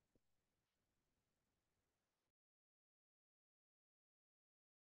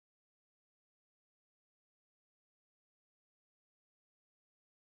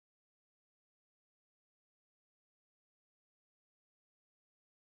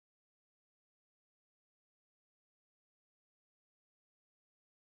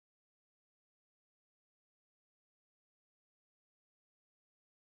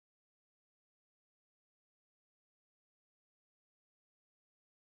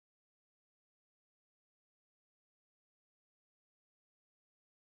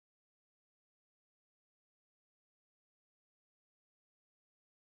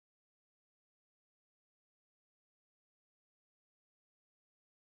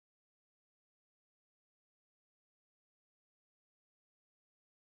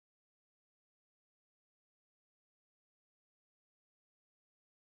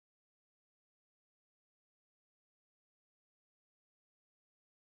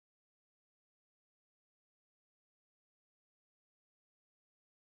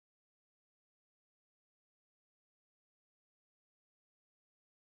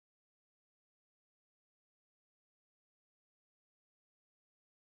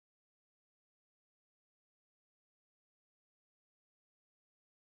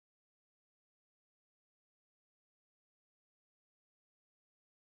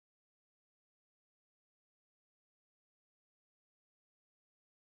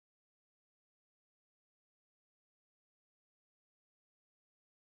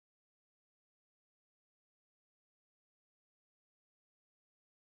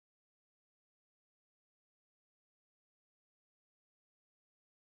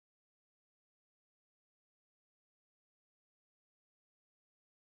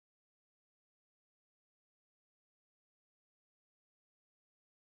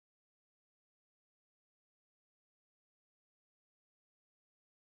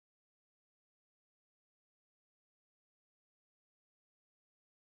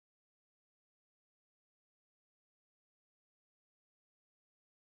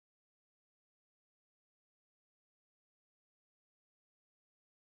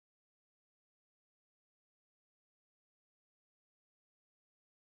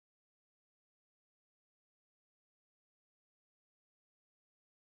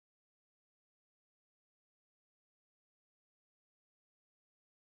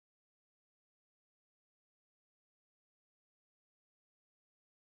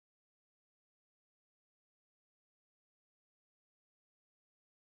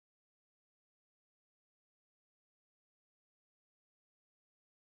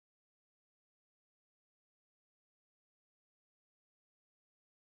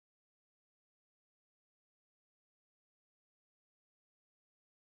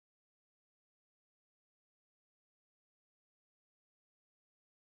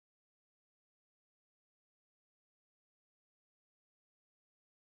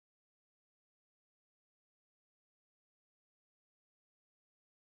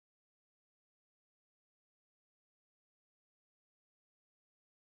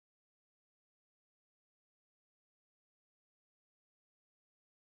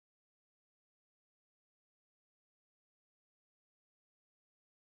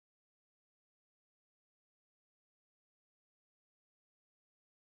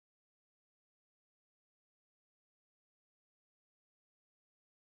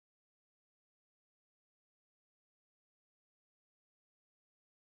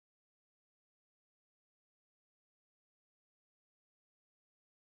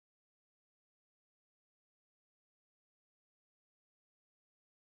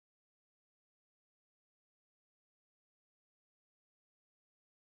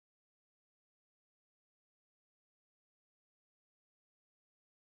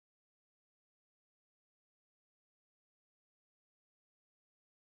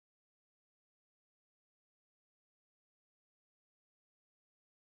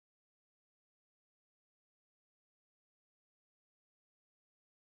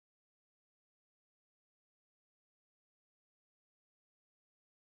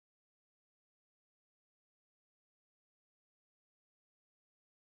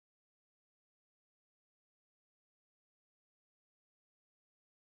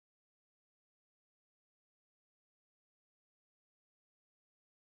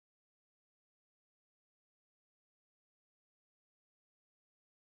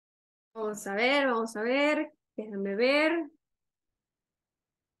 Vamos a ver, vamos a ver. Déjame ver.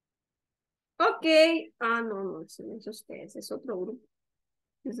 Ok. Ah, no, no, ese no es ustedes, es otro grupo.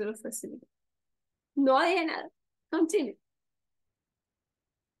 Eso lo facilito. No dije nada. Continue.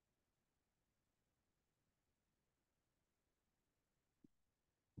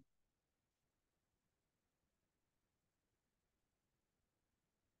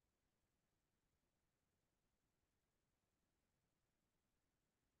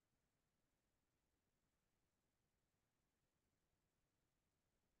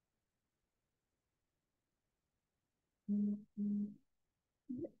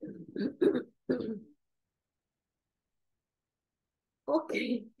 Ok.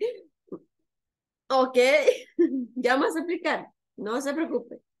 Ok. Ya vamos a explicar. No se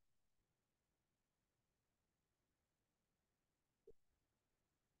preocupe.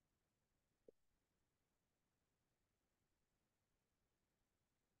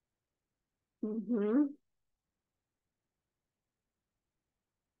 Ujú.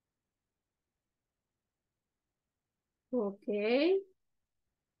 Ok.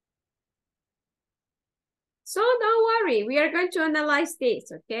 So don't worry, we are going to analyze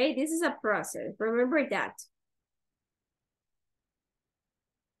this, okay? This is a process, remember that.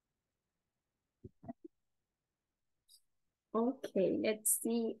 Okay, let's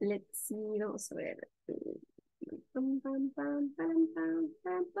see, vamos a ver. Pam, pam, pam, pam, pam,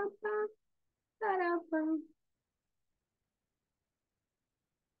 pam, pam, pam, taram, pam.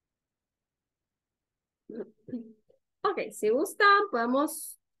 Ok, si gustan,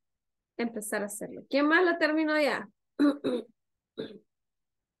 podemos empezar a hacerlo. ¿Quién más lo terminó ya?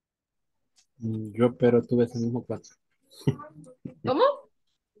 Yo, pero tuve ese mismo 4. ¿Cómo?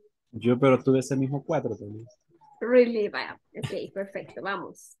 Yo, pero tuve ese mismo 4 también. Really, vaya. Ok, perfecto,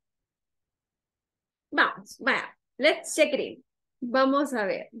 vamos. Vamos, vaya. Let's check it in. Vamos a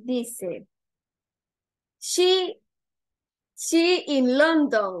ver, dice. She in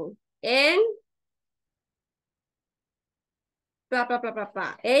London. En. Pa, pa, pa, pa,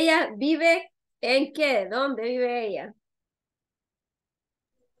 pa. Ella vive en qué? ¿Dónde vive ella?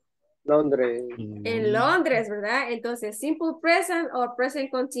 Londres. En Londres, ¿verdad? Entonces, simple present o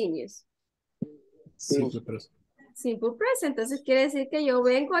present continuous. Simple present. Simple present. Entonces, quiere decir que yo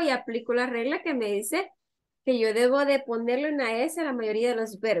vengo y aplico la regla que me dice que yo debo de ponerle una S a la mayoría de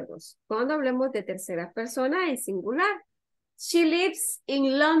los verbos. Cuando hablemos de tercera persona en singular. She lives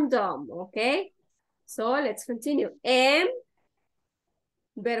in London, ¿ok? So, let's continue. En,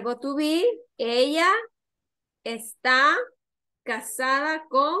 verbo to be, ella está casada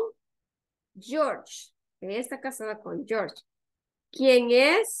con George. Ella está casada con George. ¿Quién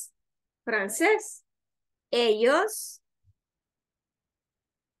es? Francés. Ellos.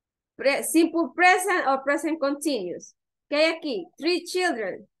 Simple present o present continuous. ¿Qué hay aquí? 3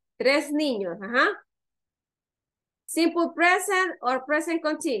 children. 3 niños. Ajá. Simple present or present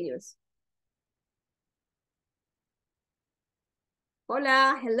continuous.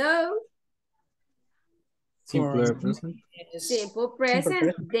 Hola, hello. Simple present. Simple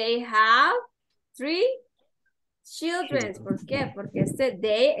present. They have 3 children. ¿Por qué? Porque este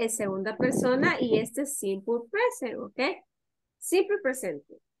they es segunda persona y este es simple present, ¿ok? Simple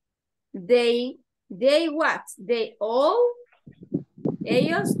presente. They what? They all,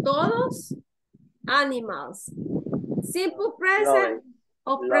 ellos todos, animals. Simple present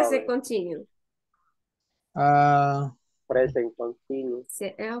o present continuous. Present continuous.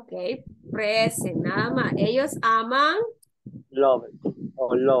 Sí, ok, present, nada más. Ellos aman. Love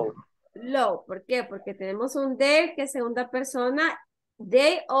o love. Love, ¿por qué? Porque tenemos un they que es segunda persona.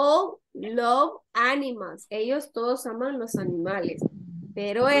 They all love animals. Ellos todos aman los animales.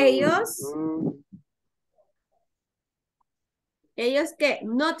 Pero ellos ¿qué?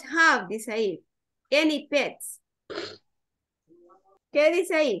 Not have, dice ahí. Any pets. ¿Qué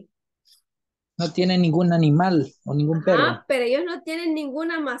dice ahí? No tiene ningún animal o ningún perro. Ah, pero ellos no tienen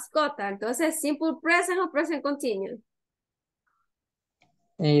ninguna mascota. Entonces, simple present o present continuous.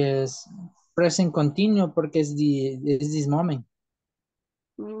 Es present continuo porque es this moment.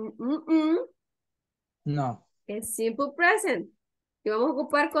 No. Es simple present. Y vamos a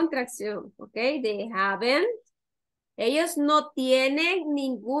ocupar contracción, ¿ok? They haven't. Ellos no tienen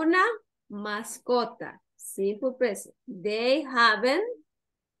ninguna mascota. Simple present. They haven't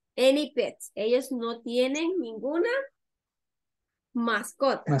any pets. Ellos no tienen ninguna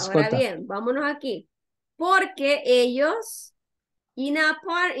mascota. Ahora bien, vámonos aquí. Porque ellos in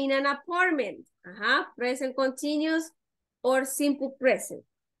an apartment. Ajá, present continuous or simple present.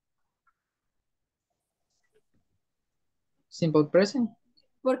 Simple present.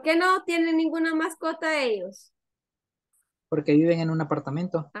 ¿Por qué no tienen ninguna mascota ellos? Porque viven en un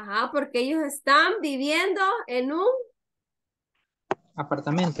apartamento. Ajá, porque ellos están viviendo en un...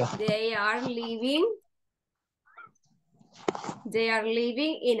 Apartamento. They are living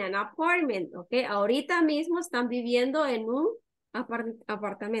in an apartment, ¿ok? Ahorita mismo están viviendo en un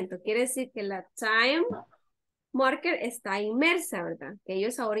apartamento. Quiere decir que la time marker está inmersa, ¿verdad? Que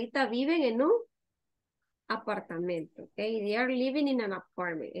ellos ahorita viven en un apartamento, ¿ok? They are living in an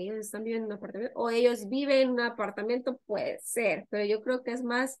apartment. Ellos están viviendo en un apartamento o ellos viven en un apartamento, puede ser, pero yo creo que es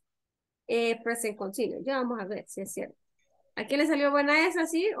más present continuous. Ya vamos a ver si es cierto. ¿A quién le salió buena esa,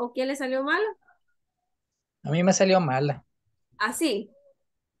 sí? ¿O quién le salió mala? A mí me salió mala. Así.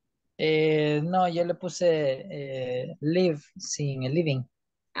 No, yo le puse live sin el living.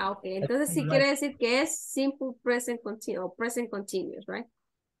 Ah, ok. Entonces sí quiere decir que es simple present continuous o present continuous, right?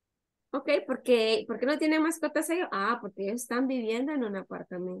 Ok, ¿por qué no tiene mascotas ellos? Ah, porque ellos están viviendo en un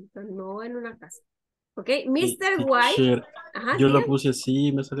apartamento, no en una casa. Ok, Mr. White. Teacher, Ajá, yo lo diga. puse así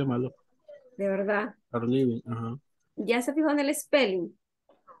y me salió malo. De verdad. Are living, ajá. Ya se fijó en el spelling.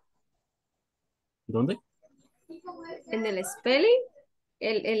 ¿Dónde? En el spelling.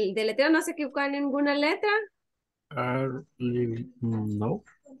 El deletreo no se equivoca en ninguna letra. Are living, no.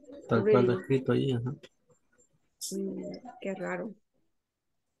 Tal cual está Really. escrito ahí, ajá. Qué raro.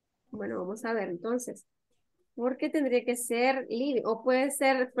 Bueno, vamos a ver entonces. ¿Por qué tendría que ser living? O puede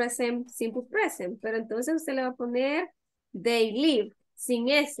ser present, simple present. Pero entonces usted le va a poner they live, sin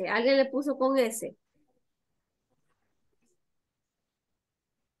S. Alguien le puso con S.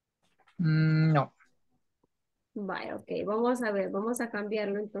 No. Vaya, ok. Vamos a ver. Vamos a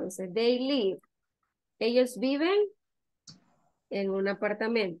cambiarlo entonces. They live. Ellos viven en un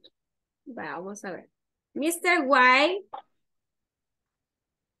apartamento. Vaya, vamos a ver. Mr. White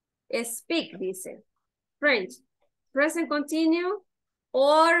speak, dice. French. Present continuous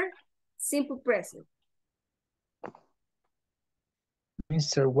or simple present.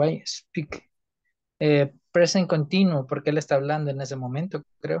 Mr. White speak. Present continuo, porque él está hablando en ese momento,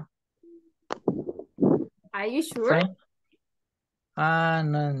 creo. Are you sure? French.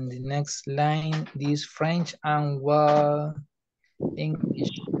 No, in the next line, this French and well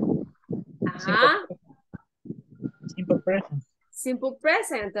English. Ajá. Simple present. Simple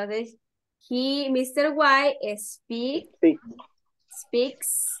present. Entonces, Mr. White speaks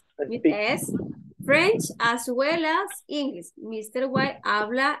with S, French as well as English. Mr. White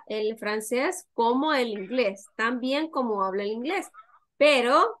habla el francés como el inglés, también como habla el inglés.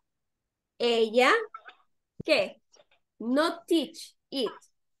 Pero ella, ¿qué? No teach it.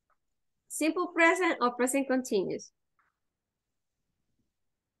 Simple present or present continuous.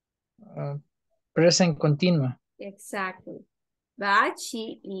 Present continuo. Exactly. But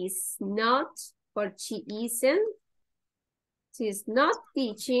she is not, or she isn't. She's not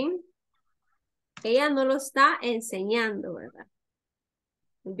teaching. Ella no lo está enseñando, ¿verdad?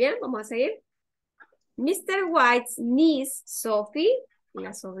 Muy bien, vamos a seguir. Mr. White's niece, Sophie,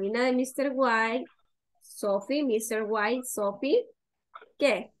 la sobrina de Mr. White, Sophie, Mr. White, Sophie,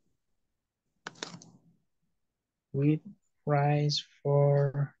 ¿qué? With rise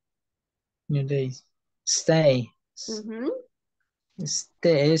for new days. Stay.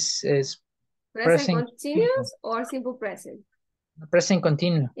 Stay is Present continuous or simple present? Present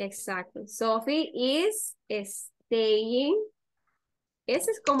continuo. Exactly. Sophie is staying.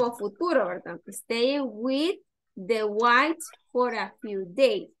 Ese es como futuro, ¿verdad? Staying with the Whites for a few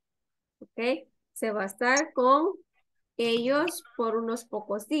days. ¿Ok? Se va a estar con ellos por unos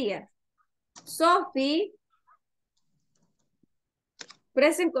pocos días. Sophie,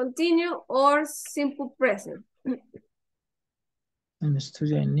 present continuous or simple present? En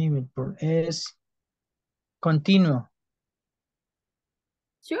estudio en nivel por es continuo.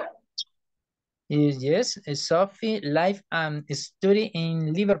 Sure. Yes, Sophie live and study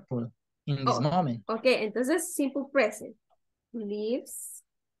in Liverpool in this moment. Ok, entonces simple present. Lives.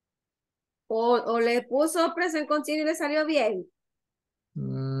 O le puso present continuous y le salió bien.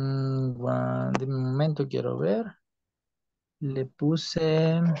 De momento quiero ver. Le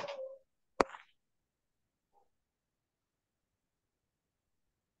puse...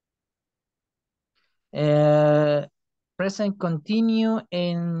 present continue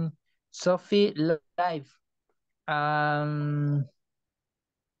en Sophie live.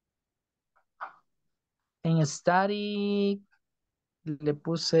 En study le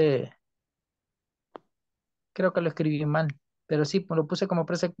puse... Creo que lo escribí mal, pero sí, lo puse como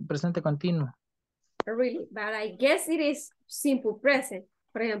presente continuo. Really, but I guess it is simple present.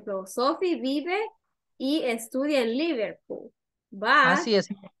 Por ejemplo, Sophie vive y estudia en Liverpool. But,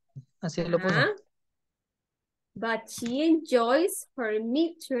 Así lo puse. But she enjoys her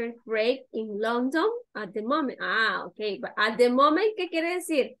midterm break in London at the moment. Ah, ok. But at the moment, ¿qué quiere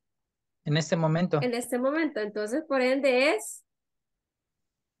decir? En este momento. En este momento. Entonces, por ende, es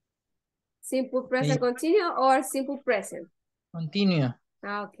simple present continuous or simple present? Continue.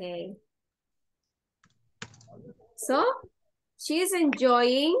 Ah, ok. So, she's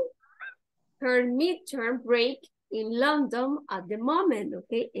enjoying her midterm break in London at the moment.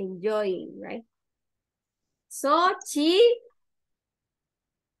 Okay, enjoying, right? So, she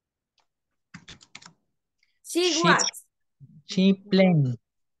what? She playing.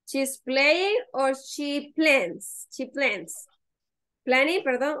 She's playing or she plans? She plans. Planning,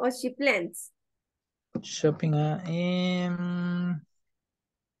 perdón, or she plans? Shopping.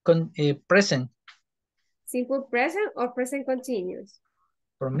 Present. Simple present or present continuous?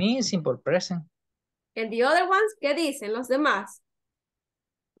 For me, simple present. And the other ones, ¿qué dicen los demás?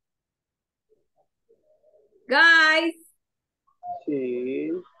 Guys.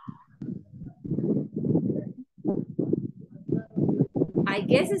 Sí. I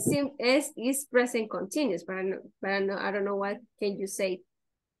guess it's present continuous, but I don't know what can you say.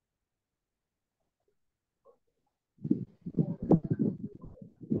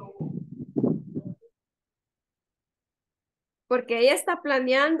 Porque ella está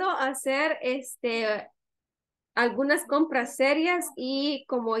planeando hacer algunas compras serias y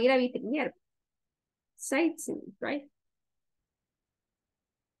como ir a vitrinear. Sightseeing, right?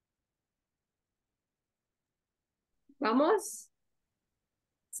 Vamos.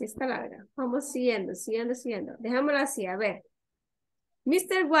 Sí está larga. Vamos siguiendo. Dejémosla así, a ver.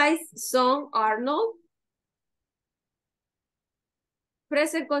 Mr. White's son Arnold.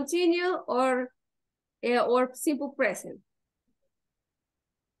 Present continuous or simple present?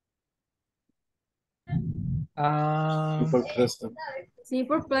 Simple present.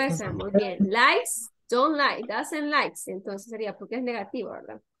 Simple present, muy bien. Likes, don't like, doesn't likes. Entonces sería porque es negativo,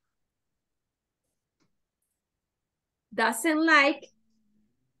 ¿verdad? Doesn't like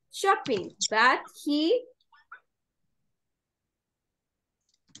shopping, but he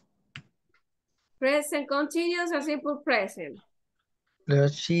present continuous or simple present?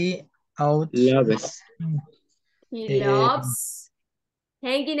 She out. Loves. He loves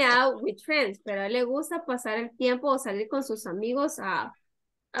hanging out with friends, pero a él le gusta pasar el tiempo o salir con sus amigos a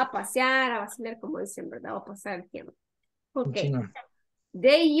pasear, a vacilar, como dicen, ¿verdad? O pasar el tiempo. Ok. Continue.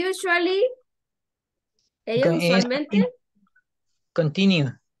 They usually, ellos usualmente.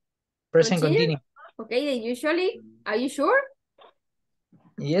 Continue. Present continue. Okay, they usually, are you sure?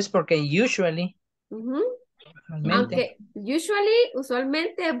 Yes, porque usually. Aunque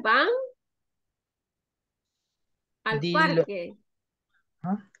usualmente van al parque.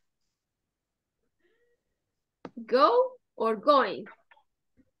 Go or going?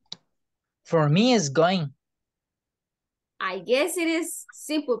 For me, it's going. I guess it is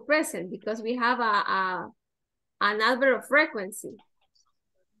simple present because we have an adverb of frequency.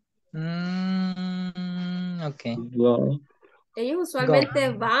 Okay. Go. Ellos usualmente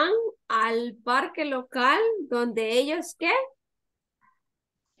van al parque local donde ellos, ¿qué?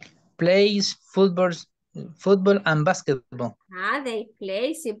 Plays football and basketball. They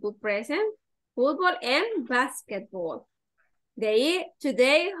play simple present, football and basketball.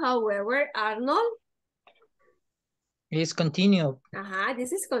 Today, however, Arnold. Is continue.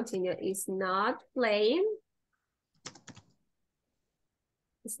 This is continue. Is not playing.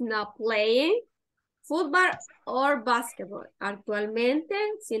 It's not playing football or basketball. Actualmente,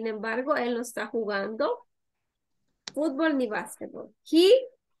 sin embargo, él no está jugando fútbol ni basketball. He,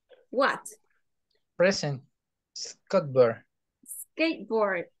 what? Present. Skateboard.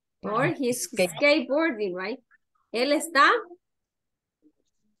 Skateboard. Or he's skateboarding, right? Él está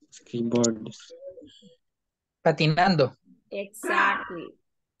Skateboard. Patinando. Exactly.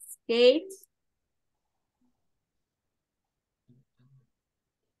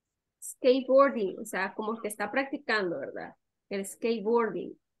 Skateboarding, o sea, como que está practicando, ¿verdad? El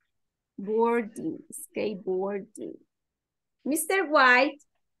skateboarding. Skateboarding. Mr. White,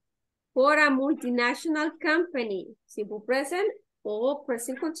 for a multinational company, simple present or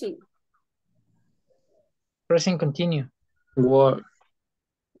present continue? Present continue. Work.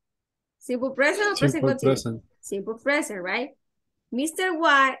 Simple present or present continue? Simple present, right? Mr.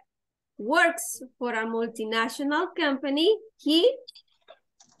 White works for a multinational company. He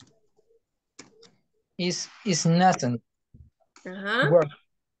is nothing.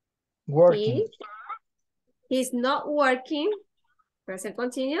 Working. He's not working. Present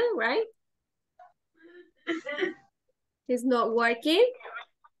continue, right? He's not working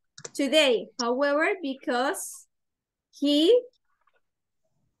today, however, because he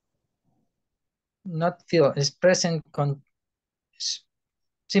not feel. It's present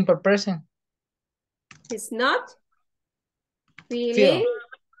simple present. He's not Feel.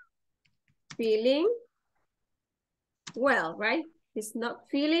 feeling well, right? He's not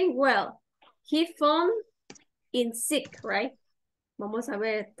feeling well. He phoned in sick, right? Vamos a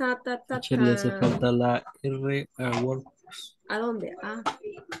ver. Teacher, le hace falta la R a work. ¿A dónde? Ah,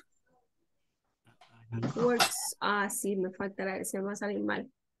 works. Ah, sí, me falta la, se me va a salir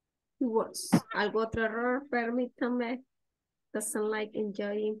mal. Works. ¿Algo otro error? Permítame. Doesn't like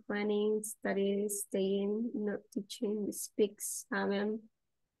enjoying, planning, studying, staying, not teaching, speaks, having,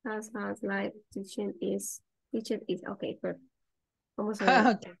 has life, teaching is, okay, perfect. Vamos a ver.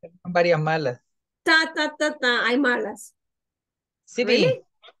 Okay. Varias malas. Hay malas. Sí. Really?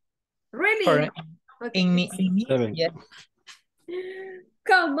 Really? Okay. In me, Seven. yeah.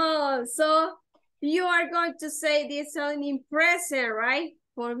 Come on. So you are going to say this only in present, right?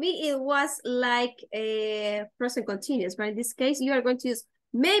 For me, it was like a present continuous, but in this case, you are going to use,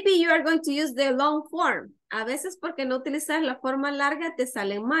 maybe you are going to use the long form. A veces porque no utilizas la forma larga te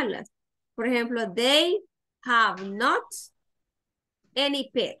salen malas. Por ejemplo, they have not any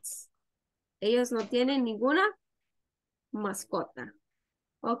pets. Ellos no tienen ninguna mascota.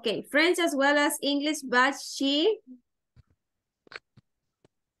 Okay, French as well as English, but she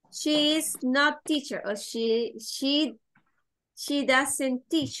is not teacher, or she doesn't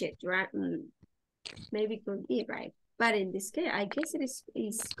teach it, right? Maybe it could be, right? But in this case, I guess it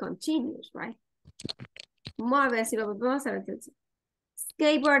is continuous, right? Vamos a ver si lo vamos a ver.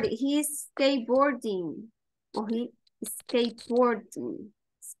 Skateboarding, he's skateboarding. Or he is skateboarding.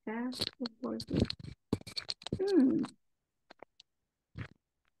 Skateboarding.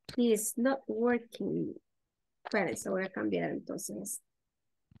 He is not working. Espérense, voy a cambiar entonces.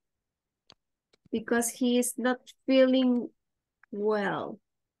 Because he is not feeling well.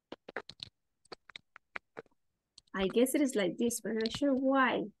 I guess it is like this, but I'm not sure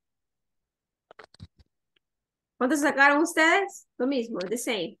why. ¿Cuántos sacaron ustedes? Lo mismo, the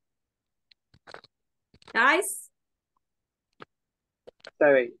same. Guys?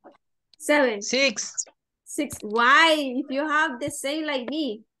 7. 7. 6. 6. Why? If you have the same like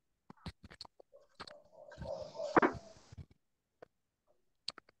me.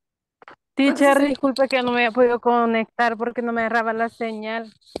 Teacher, disculpe que no me había podido conectar porque no me agarraba la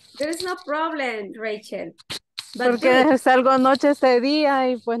señal. There is no problem, Rachel. But Porque salgo anoche ese día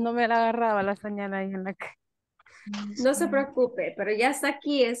y pues no me la agarraba la señal ahí en la que... No se preocupe, pero ya está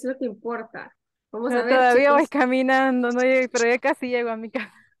aquí, es lo que importa. Vamos a ver, todavía chicos. voy caminando, no llegué, pero ya casi llego a mi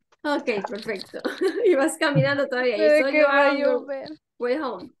casa. Ok, perfecto. Y vas caminando todavía. Y Puede so que you va are a on your llover. way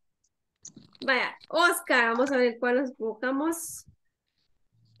home. Vaya, Oscar, vamos a ver cuál nos buscamos.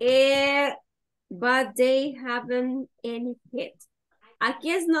 But they haven't any pet.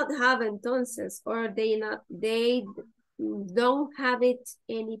 Aquí es not have entonces, or they don't have it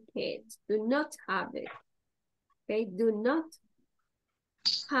any pet. Do not have it. Okay, do not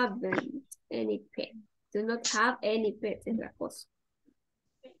have any pet. Do not have any pet es la cosa.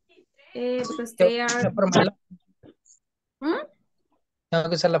 Because they are... Tengo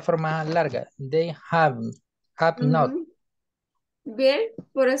que usar la forma larga. They have not. Bien,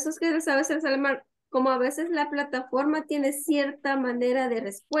 por eso es que a veces sale mal. Como a veces la plataforma tiene cierta manera de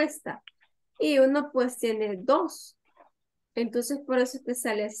respuesta y uno pues tiene 2. Entonces por eso te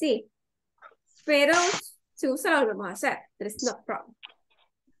sale así. Pero si usa lo vamos a hacer. There's no problem.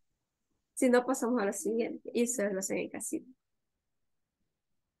 Si no, pasamos a la siguiente. Y eso es lo hacen en casita.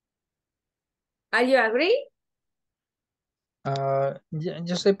 Are you agree?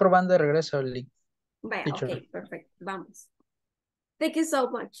 Yo estoy probando de regreso. Vaya, Teacher. ok, perfecto. Vamos. Thank you so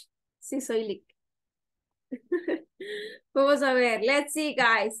much. Sí, soy Lick. Vamos a ver. Let's see,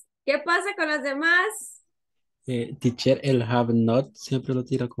 guys. ¿Qué pasa con los demás? Teacher, el have not siempre lo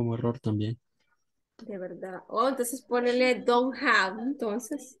tira como error también. De verdad. Oh, entonces ponele don't have.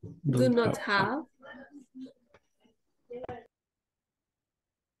 Entonces, do not have.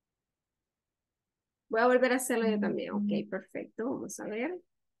 Voy a volver a hacerlo yo también. Ok, perfecto. Vamos a ver.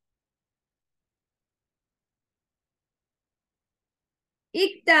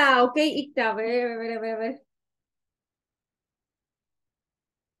 Icta, ok, Icta. A ver.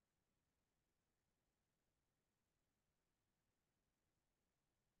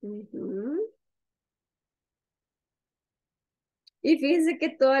 Y fíjense que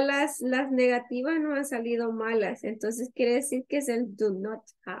todas las negativas no han salido malas. Entonces quiere decir que es el do not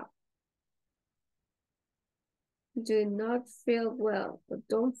have. Do not feel well. O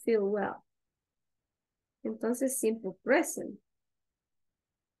don't feel well. Entonces simple present.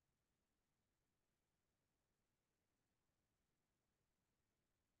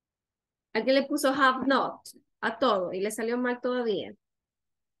 Alguien le puso have not a todo y le salió mal todavía.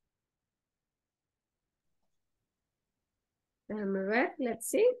 Déjame ver, let's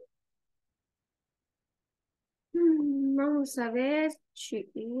see. Vamos a ver. She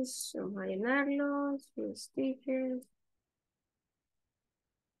is, vamos a llenarlos. She is teacher.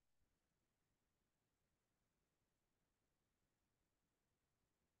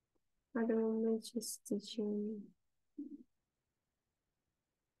 At the moment she's teaching.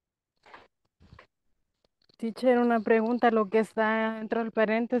 Teacher, una pregunta, lo que está dentro del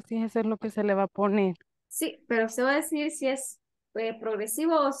paréntesis, eso es lo que se le va a poner. Sí, pero se va a decir si es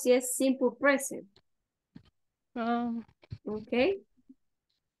progresivo o si es simple present. Ah, Ok.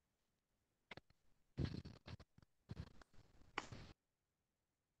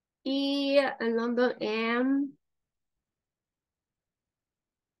 Y en London am.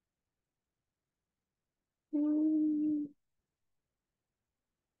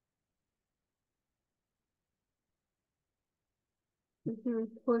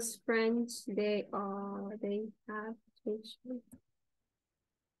 Whose friends they are, they have tuition.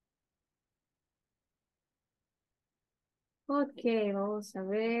 Ok, vamos a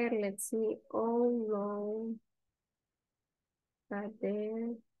ver, let's see, how long are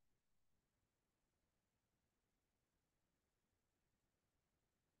there?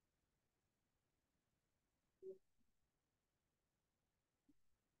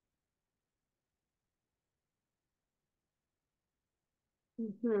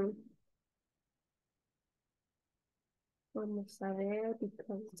 Vamos a ver,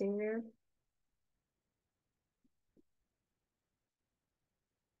 because there.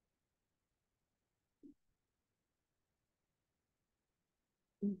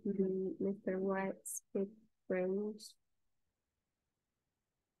 Mr. White speak French.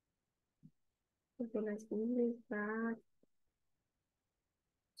 Porque las English back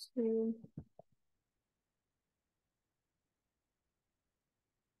to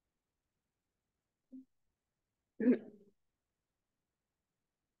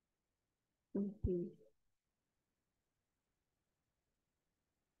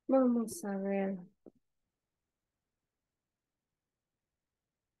Vamos a ver.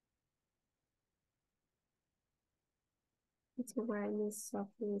 It's why Miss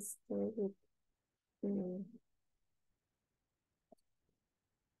Sophie is still with me.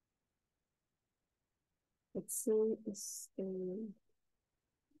 Let's see, it's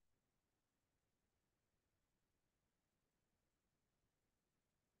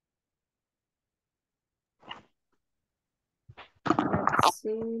let's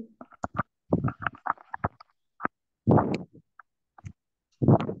see.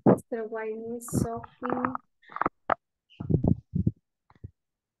 Mr. White Miss Sophie.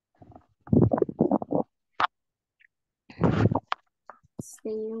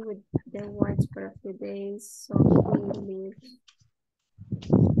 Staying with the whites for a few days, Sophie leaves.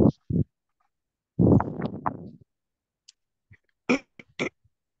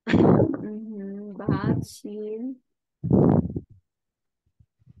 But she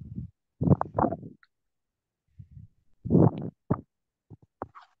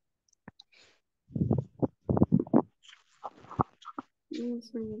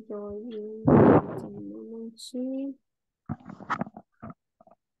is enjoying the moment. She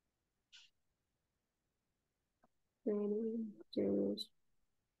Jewish.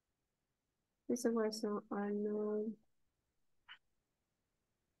 This is where some are known.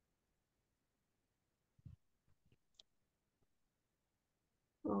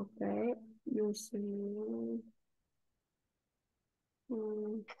 Okay, using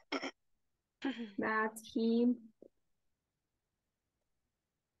that he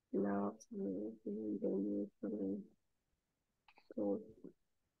loves me and then usually go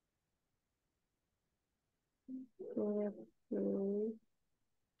to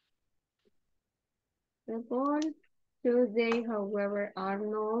the ball. Tuesday, however,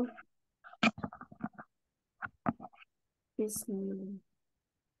 Arnold is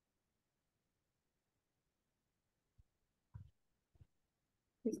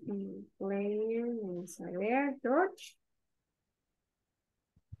player. Vamos a ver, George.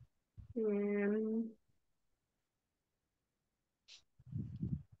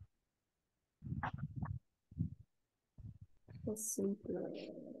 Es simple.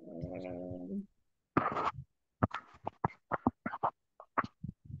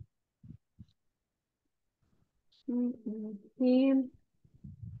 Him.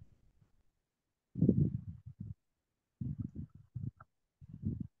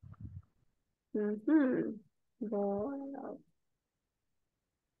 Ball.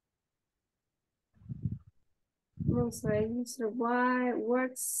 Vamos a ver, Mr. White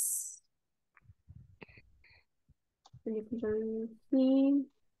works He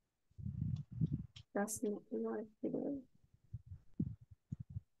doesn't work today.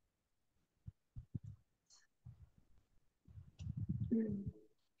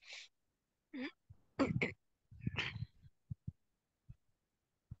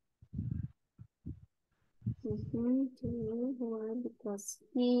 Because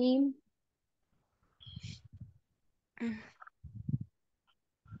he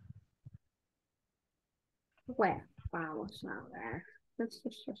bueno, vamos a ver.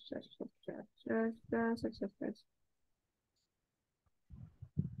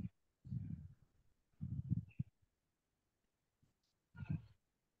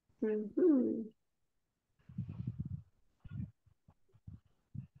 Ujú.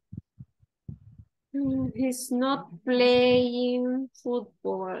 He's not playing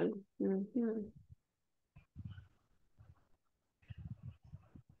football. Ujú.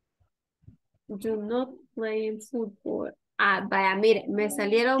 Do not play in football. Ah, vaya, mire, me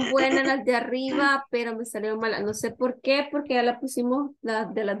salieron buenas las de arriba, pero me salieron malas. No sé por qué, porque ya la pusimos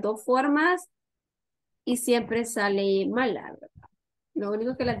de las dos formas y siempre sale mala, ¿verdad? Lo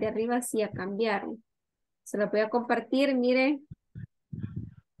único que las de arriba sí ya cambiaron. Se las voy a compartir, miren.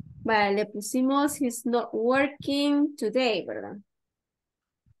 Vale, le pusimos he's not working today, ¿verdad?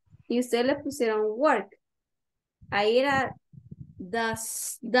 Y ustedes le pusieron work. Ahí era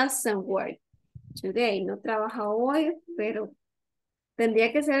doesn't work today. No trabaja hoy, pero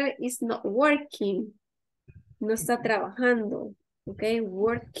tendría que ser is not working. No está trabajando. Ok,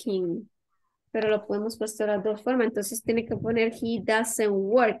 working. Pero lo podemos pasar de las dos formas. Entonces tiene que poner he doesn't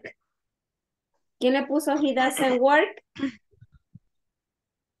work. ¿Quién le puso he doesn't work?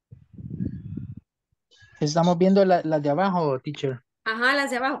 Estamos viendo las de abajo, teacher. Ajá,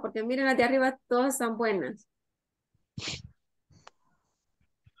 las de abajo, porque miren las de arriba, todas están buenas.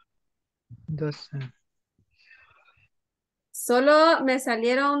 Doesn't. Solo me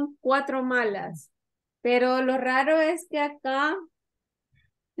salieron 4 malas. Pero lo raro es que acá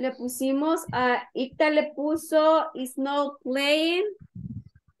le pusimos a Icta le puso is not playing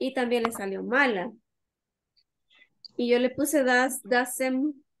y también le salió mala. Y yo le puse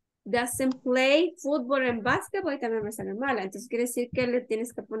doesn't play fútbol en básquetbol y también me salió mala. Entonces quiere decir que le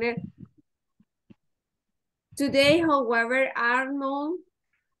tienes que poner today, however, Arnold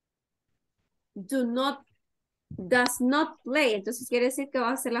does not play. Entonces quiere decir que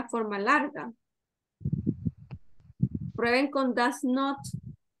va a ser la forma larga. Prueben con does not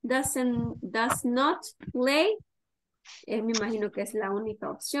play. Me imagino que es la única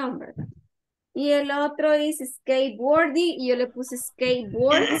opción, ¿verdad? Y el otro dice skateboarding y yo le puse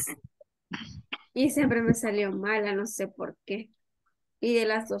skateboards y siempre me salió mala, no sé por qué. Y de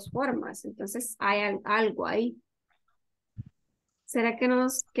las dos formas, entonces hay algo ahí. ¿Será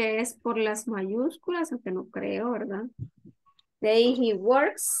que es por las mayúsculas? Aunque no creo, ¿verdad? De ahí he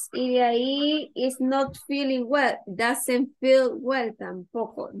works y de ahí is not feeling well, doesn't feel well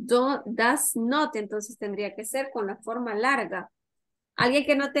tampoco. Does not, entonces tendría que ser con la forma larga. Alguien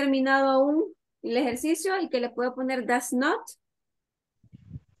que no ha terminado aún el ejercicio y que le puedo poner does not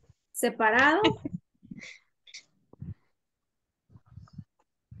separado.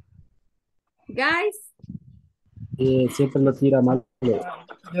 Guys. Siempre lo tira mal.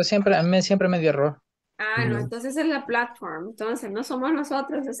 A mí siempre me dio error. Ah, no, entonces es la plataforma. Entonces no somos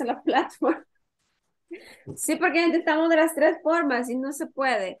nosotros, es la plataforma. Sí, porque intentamos de las 3 formas y no se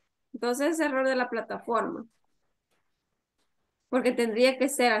puede. Entonces es error de la plataforma. Porque tendría que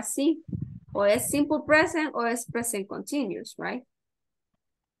ser así. O es simple present o es present continuous, right?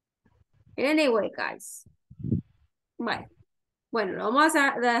 Anyway, guys. Bueno, lo vamos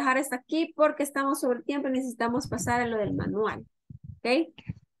a dejar hasta aquí porque estamos sobre el tiempo y necesitamos pasar a lo del manual. ¿Ok?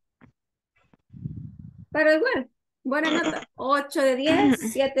 Pero igual, buena nota. 8 de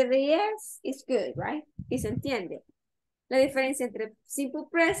 10, 7 de 10, is good, right? Y se entiende. La diferencia entre simple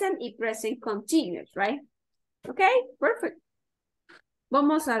present y present continuous, right? Ok, perfect.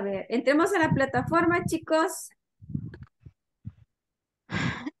 Vamos a ver. Entremos a la plataforma, chicos.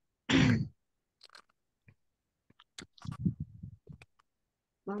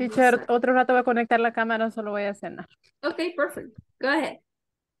 Teacher, otro rato voy a conectar la cámara, solo voy a cenar. Ok, perfect. Go ahead.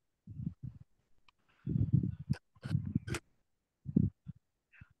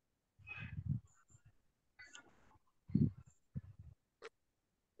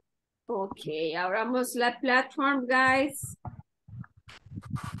 Ok, abramos la platform, guys.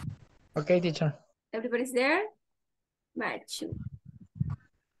 Ok, teacher. Everybody's there? Macho.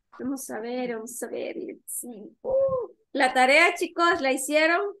 Vamos a ver, vamos a ver. Sí. La tarea, chicos, ¿la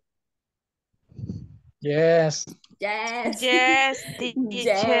hicieron? Yes. Yes. Yes,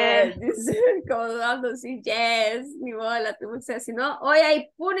 teacher. Yes. Como dudando, sí, yes. Ni modo, la tengo que hacer. Si no, hoy hay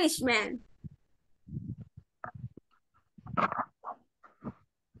punishment.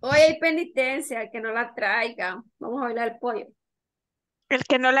 Hoy hay penitencia, que no la traiga. Vamos a bailar el pollo. El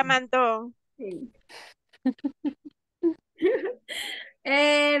que no la mandó. Sí.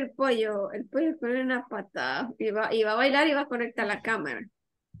 El pollo pone una patada. Y va a bailar y va a conectar la cámara.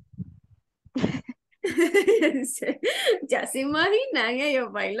 Ya se imaginan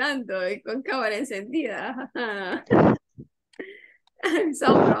ellos bailando y con cámara encendida.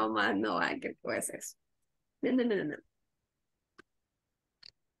 Son bromas, no hay que pues eso. No.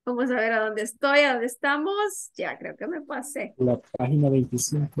 Vamos a ver a dónde estoy, a dónde estamos. Ya creo que me pasé. La página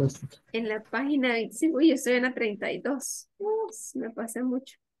 25. En la página 25, uy, yo estoy en la 32. Me pasé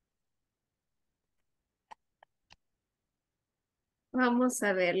mucho. Vamos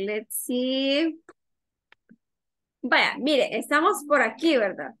a ver, let's see. Vaya, mire, estamos por aquí,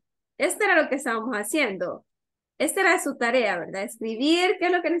 ¿verdad? Esto era lo que estábamos haciendo. Esta era su tarea, ¿verdad? Escribir qué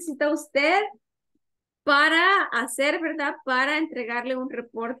es lo que necesita usted para hacer, ¿verdad? Para entregarle un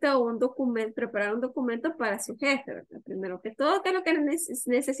reporte o un documento, preparar un documento para su jefe, ¿verdad? Primero que todo, ¿qué es lo que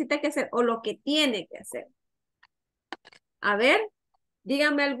necesita que hacer o lo que tiene que hacer? A ver,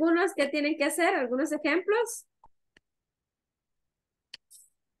 díganme algunos que tienen que hacer, algunos ejemplos.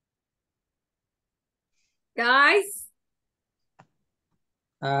 Guys.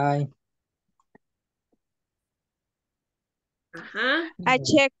 I Ajá. I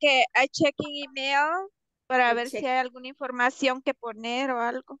checking email para ver si hay alguna información que poner o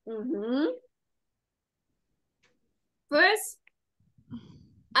algo. First,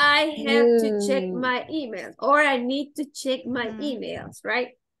 I have to check my emails, or I need to check my emails,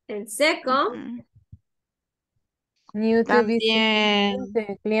 right? And second, New to También.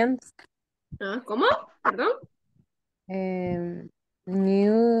 visit clients. ¿Cómo? Perdón.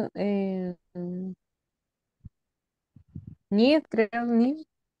 New, need, creo, need.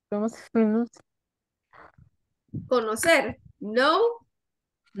 ¿Cómo se pronuncia? Conocer. No.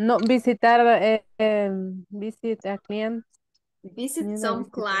 No, visitar, visit a client. Visit some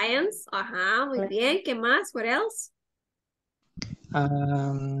clients. Ajá, muy bien. ¿Qué más? What else?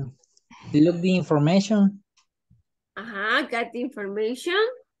 Look the information. Ajá, got the information.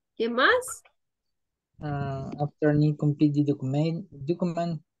 ¿Qué más? After need complete the document.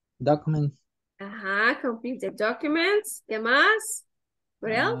 Ajá, complete the documents. ¿Qué más?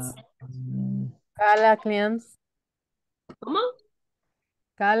 What else? Cala clients. ¿Cómo?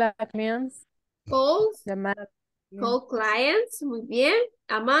 Cala clients. Calls. Llamar. Call clients. Muy bien.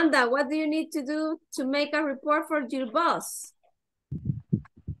 Amanda, what do you need to do to make a report for your boss?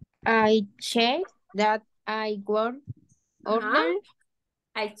 I check that I work order.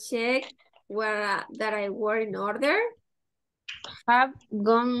 I check where that I were in order. Have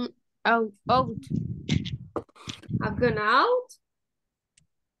gone out. Have gone out.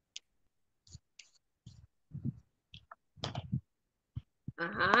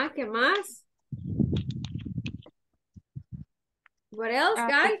 Ajá, ¿qué más? What else,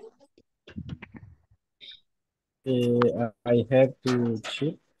 guys? I have to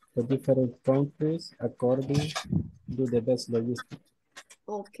check the different countries according to the best logistics.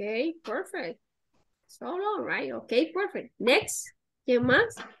 Okay, perfect. So all right, okay, perfect. Next, ¿quién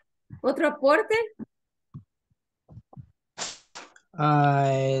más? ¿Otro aporte?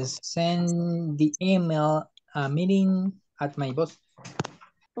 I send the email a meeting at my boss.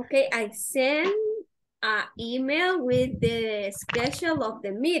 Okay, I send an email with the schedule of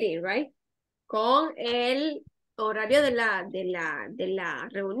the meeting, right? Con el horario de la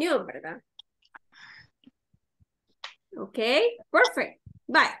reunión, ¿verdad? Okay, perfect.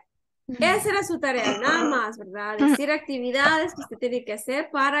 Bye. Esa era su tarea, nada más, ¿verdad? Decir actividades que usted tiene que hacer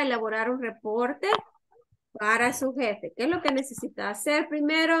para elaborar un reporte para su jefe. ¿Qué es lo que necesita hacer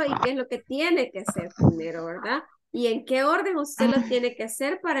primero y qué es lo que tiene que hacer primero, verdad? Y en qué orden usted lo tiene que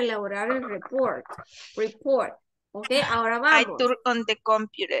hacer para elaborar el report. Ok, ahora vamos. I turn on the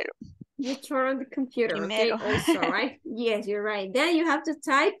computer. You turn on the computer, Primero. okay? Also, right? Yes, you're right. Then you have to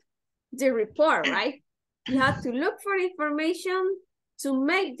type the report, right? You have to look for information to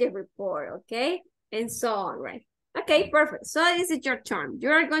make the report, okay? And so on, right? Okay, perfect. So this is your turn. You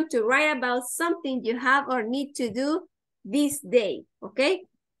are going to write about something you have or need to do this day, okay?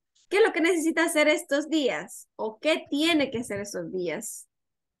 ¿Qué es lo que necesita hacer estos días? ¿O qué tiene que hacer estos días?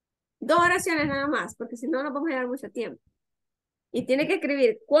 2 oraciones nada más, porque si no nos vamos a llevar mucho tiempo. Y tiene que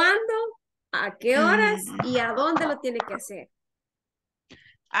escribir cuándo, a qué horas y a dónde lo tiene que hacer.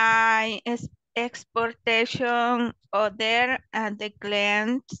 Exportation order at the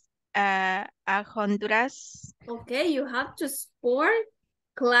client's Honduras. Okay, you have to support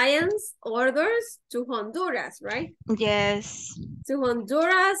clients' orders to Honduras, right? Yes. To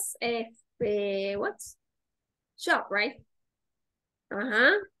Honduras, what? Shop, right?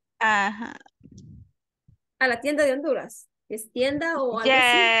 Ajá. Ajá. A la tienda de Honduras. ¿Es tienda o algo así?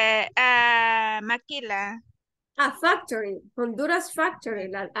 Yeah, Maquila. Ah, factory. Honduras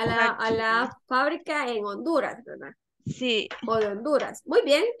Factory. A la fábrica en Honduras, ¿verdad? Sí. O de Honduras. Muy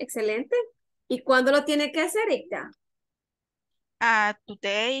bien, excelente. ¿Y cuándo lo tiene que hacer, Icta?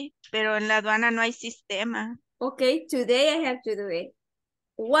 Today, pero en la aduana no hay sistema. Okay, today I have to do it.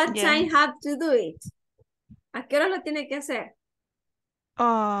 What Yeah. time have to do it? ¿A qué hora lo tiene que hacer?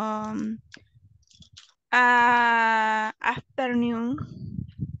 Afternoon.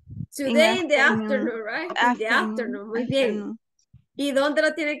 Today in the afternoon, right? In the afternoon, muy bien. ¿Y dónde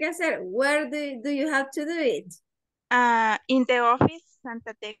lo tiene que hacer? Where do you have to do it? In the office,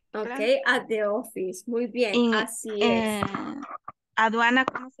 Santa Tecla. Okay, at the office. Muy bien, así es. Aduana,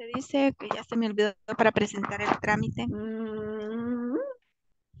 ¿cómo se dice? Que ya se me olvidó para presentar el trámite.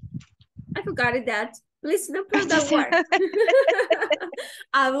 I forgot it that. Please don't put that word.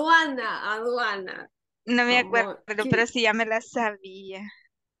 Aduana. No me acuerdo, pero sí ya me la sabía.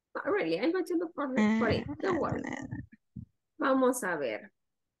 Really, I'm going to look for it. Don't worry. Vamos a ver.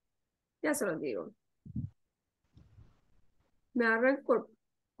 Ya se lo digo. Me agarró el cuerpo.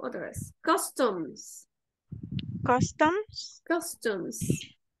 Otra vez. Customs. Customs. Customs.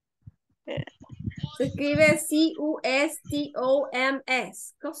 Se escribe C-U-S-T-O-M-S.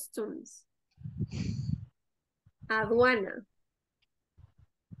 Customs. Aduana.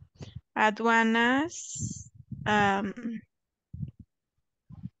 Aduanas.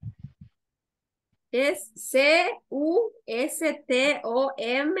 Es C-U-S-T-O-M-S.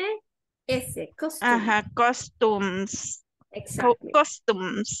 Customs. Ajá, customs. Exactly.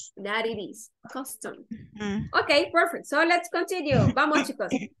 Customs. That it is. Custom. Okay, perfect. So let's continue. Vamos, chicos.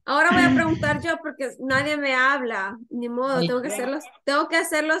 Ahora voy a preguntar yo porque nadie me habla. Ni modo, tengo que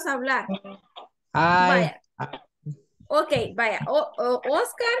hacerlos hablar. Vaya. Ok, vaya.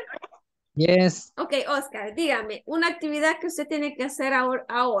 Oscar. Yes. Ok, Oscar, dígame, una actividad que usted tiene que hacer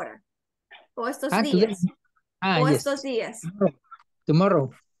ahora. O estos días. Today. O Yes. estos días. Tomorrow.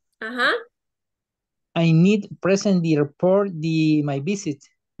 Ajá. I need present the report my visit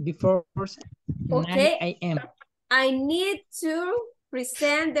before 9 a.m. I need to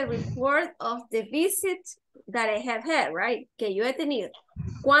present the report of the visit that I have had, right? Que yo he tenido.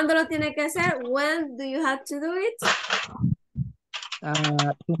 ¿Cuándo lo tiene que hacer? When do you have to do it?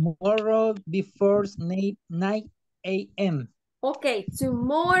 Tomorrow before 9 a.m. Okay,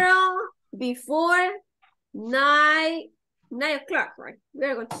 tomorrow before 9 o'clock, right?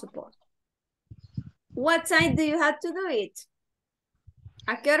 We're going to support. What time do you have to do it?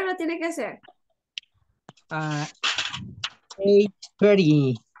 ¿A qué hora lo tiene que hacer?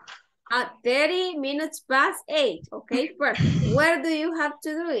 8:30. At 30 minutes past 8. Okay, perfect. Where do you have to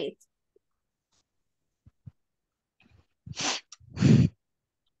do it?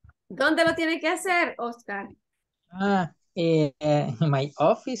 ¿Dónde lo tiene que hacer, Oscar? In my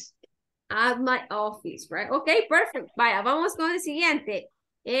office. At my office, right? Okay, perfect. Vaya, vamos con el siguiente.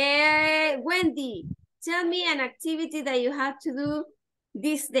 Wendy, tell me an activity that you have to do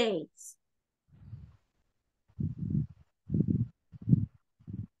these days.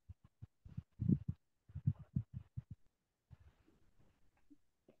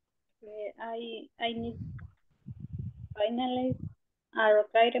 I need finalize a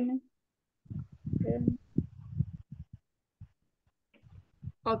requirement.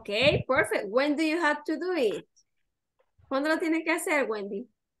 Okay, perfect. When do you have to do it? ¿Cuándo lo tiene que hacer, Wendy?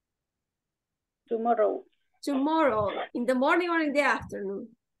 Tomorrow. Tomorrow, in the morning or in the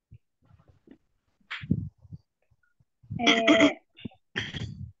afternoon? In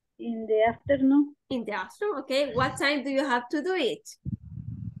the afternoon. In the afternoon, okay. What time do you have to do it?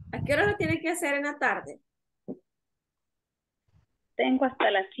 ¿A qué hora lo tiene que hacer en la tarde? Tengo hasta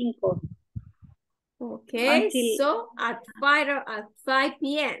las 5. Okay, so at 5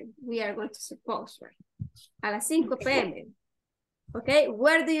 p.m. we are going to suppose, right? A las 5 p.m. Okay,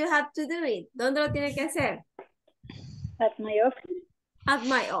 where do you have to do it? ¿Dónde lo tiene que hacer? At my office. At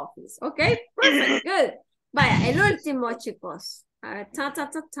my office. Okay, perfect, good. Vaya, el último, chicos. A ver,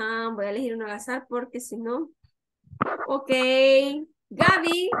 voy a elegir uno al azar porque si no. Okay,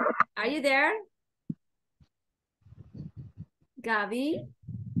 Gaby, are you there? Gaby?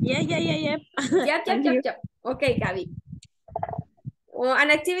 Yep. Yep. Okay, Gaby. Well,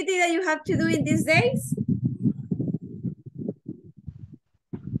 an activity that you have to do in these days?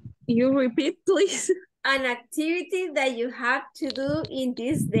 You repeat, please. an activity that you have to do in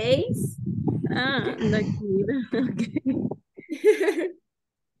these days. Ah, la actividad. Okay.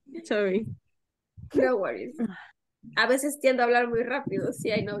 Sorry. No worries. A veces tiendo a hablar muy rápido.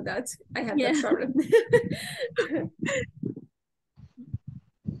 Sí, I know that. I have Yeah. that problem.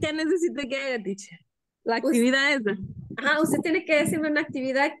 ¿Qué necesito que haga, teacher? La actividad esa. Ajá, usted tiene que decirme una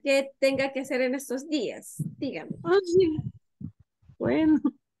actividad que tenga que hacer en estos días. Dígame. Oh, sí. Bueno.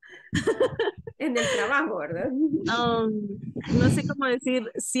 En el trabajo, ¿verdad? No sé cómo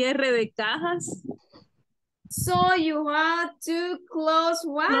decir cierre de cajas. So you have to close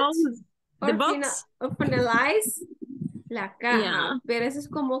what? Close the Or box. or finalize la caja. Yeah. Pero eso es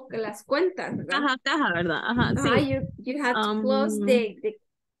como que las cuentas, ¿verdad? Caja, ¿verdad? Ajá, sí. You have to close the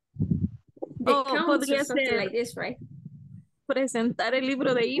counts or podría something ser like this, right? presentar el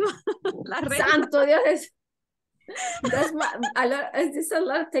libro de IVA. La regla. Santo Dios. That's is this a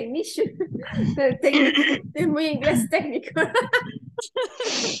lot of technician? Es muy inglés técnico.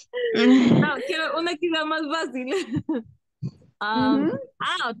 No, quiero una actividad más fácil.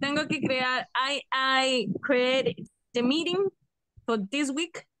 Tengo que crear. I create the meeting for this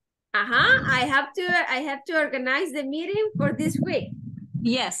week. I have to organize the meeting for this week.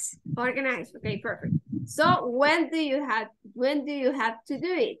 Yes. Organize. Okay, perfect. So when do you have to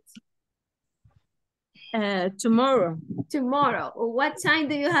do it? Tomorrow. Tomorrow. What time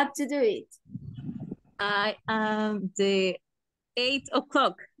do you have to do it? The 8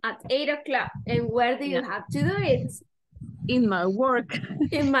 o'clock. At 8 o'clock. And where do you have to do it? In my work.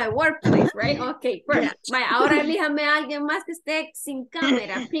 In my workplace, right? Okay, perfect. Vaya, ahora elíjame a alguien más que esté sin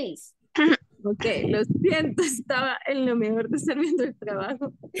cámara, please. Ok, lo siento, estaba en lo mejor de estar viendo el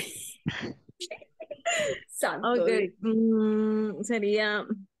trabajo. Santo. Ok, sería...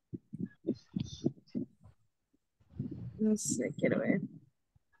 No sé, quiero ver.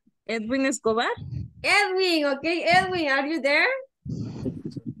 Edwin Escobar. Edwin, okay, Edwin, are you there?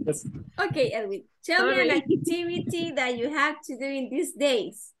 Yes. Okay, Edwin, tell me an activity that you have to do in these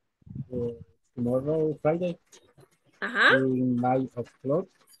days. Tomorrow, Friday, in 9 o'clock,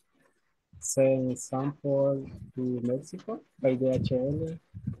 send sample to Mexico by DHL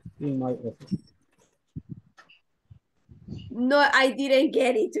in my office. No, I didn't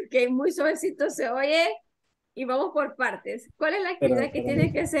get it, okay, muy suavecito se oye. Y vamos por partes. ¿Cuál es la actividad que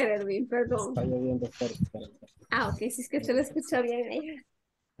tiene que hacer, Edwin? Perdón. Está lloviendo fuerte. Ok, si es que se lo escucha bien ahí.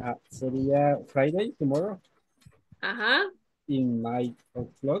 Sería Friday, tomorrow. In 9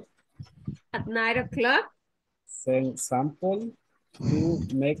 o'clock. At 9 o'clock. Send sample to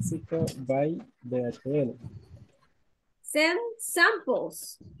Mexico by DHL. Send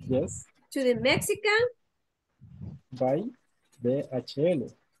samples. Yes. To the Mexican. By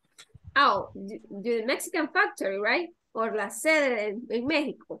DHL. Oh, the Mexican factory, right? Or la sede en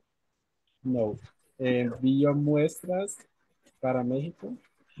México. No. Envío muestras para México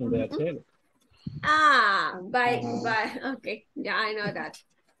en DHL. Okay. Yeah, I know that.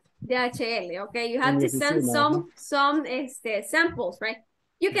 DHL, okay. You have to send some samples, right?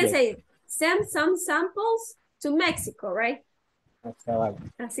 You can say, send some samples to Mexico, right?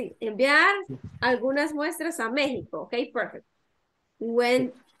 Así, enviar algunas muestras a México, okay, perfect.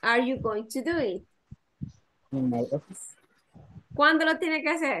 When are you going to do it? In my office. ¿Cuándo lo tiene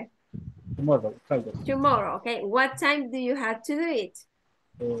que hacer? Tomorrow, Friday. Tomorrow, okay. What time do you have to do it?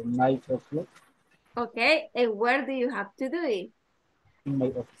 9 o'clock. Okay, and where do you have to do it? In my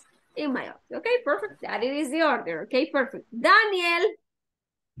office. In my office, okay, perfect. That is the order, okay, perfect. Daniel.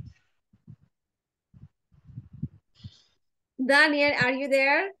 Daniel, are you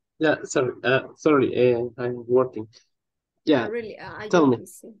there? Yeah, sorry, I'm working. Yeah, really? tell me.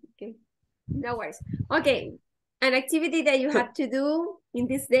 Okay. No worries. Okay, an activity that you have to do in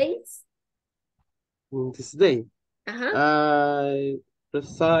these days? In this day? I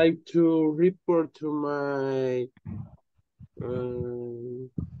decide to report to my...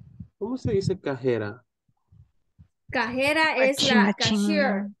 ¿cómo se dice cajera? Cajera es la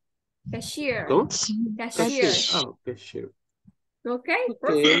cashier. Cashier. ¿Cómo? Cashier. Oh, cashier. Okay.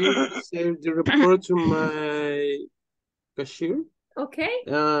 Send the report to my cashier. Okay.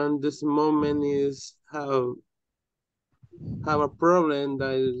 And this moment is have a problem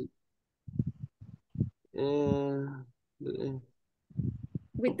that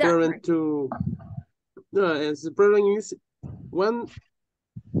with that the problem is one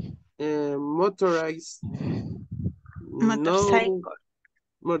motorized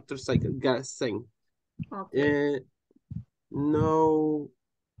motorcycle gas thing. Okay. No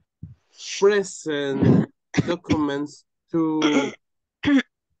present documents to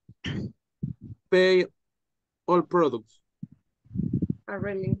pay all products.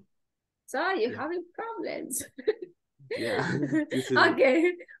 Really? So you're having problems. Yeah.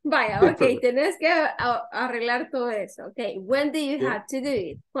 Okay, vaya, okay, tenés que arreglar todo eso. Okay, when do you have to do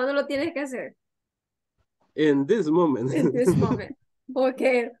it? ¿Cuándo lo tienes que hacer? In this moment. In this moment.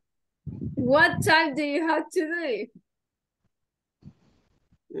 Okay. What time do you have to do it?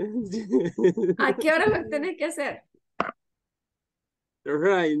 ¿A qué hora lo tienes que hacer?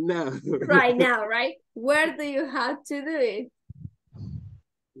 Right now. Right now, right? Where do you have to do it?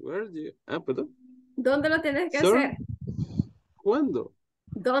 Where do you... perdón. ¿Dónde lo tienes que Sir? hacer? ¿Cuándo?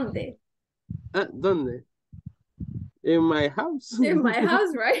 ¿Dónde? ¿Dónde? In my house. In my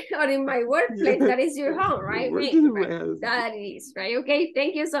house, right? Or in my workplace, that is your home, right? Working Right. in my house. That is, right? Okay,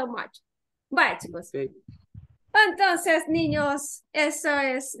 thank you so much. Bye, chicos. Okay. Entonces, niños, eso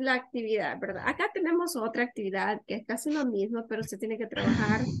es la actividad, ¿verdad? Acá tenemos otra actividad que es casi lo mismo, pero se tiene que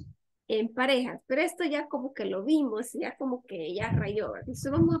trabajar en parejas. Pero esto ya como que lo vimos, ya como que ya rayó. Entonces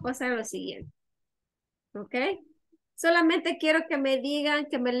vamos a pasar a lo siguiente. ¿Ok? Solamente quiero que me digan,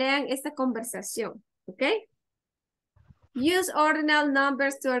 que me lean esta conversación. ¿Ok? Use ordinal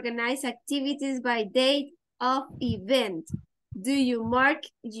numbers to organize activities by date of event. Do you mark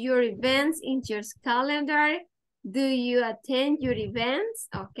your events in your calendar? Do you attend your events?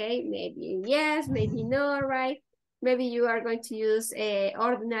 Okay, maybe yes, maybe no, right? Maybe you are going to use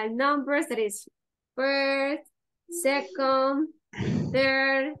ordinal numbers, that is first, second,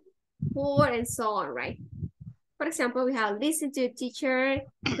 third, fourth, and so on, right? For example, we have listen to a teacher,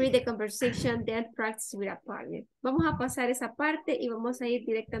 read the conversation, then practice with a partner. Vamos a pasar esa parte y vamos a ir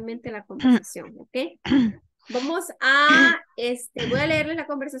directamente a la conversación, ¿ok? Vamos a, voy a leerles la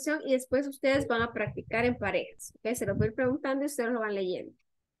conversación y después ustedes van a practicar en parejas, ¿ok? Se los voy preguntando y ustedes lo van leyendo,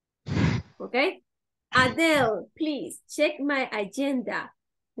 ¿ok? Adele, please check my agenda.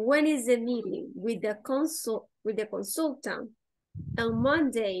 When is the meeting with the consultant? On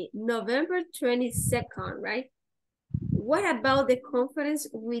Monday, November 22nd, right? What about the conference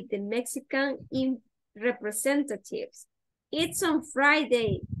with the Mexican representatives? It's on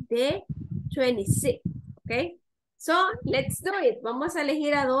Friday, the 26th, okay? So, let's do it. Vamos a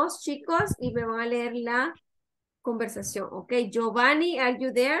elegir a dos chicos y me van a leer la conversación, okay? Giovanni, are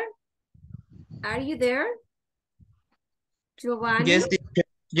you there? Are you there? Giovanni? Yes, teacher.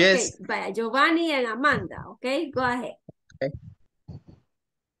 Yes. Okay, vaya, Giovanni and Amanda, okay? Go ahead. Okay.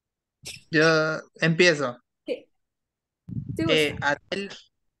 Yo empiezo. Sí.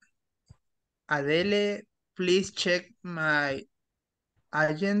 Adele, please check my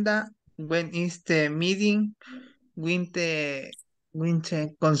agenda. When is the meeting with the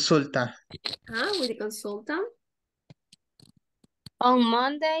consultant? With the consultant? On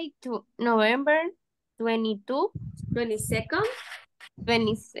Monday, to November 22. 22nd?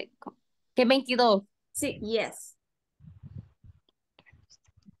 22nd. ¿Qué 22? Sí, yes.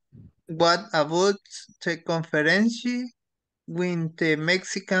 What about the conference with the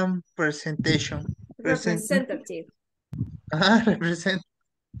Mexican representation? Representative. Represent.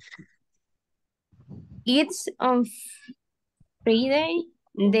 It's on Friday,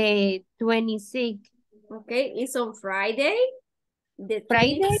 the 26th. Okay, it's on Friday, the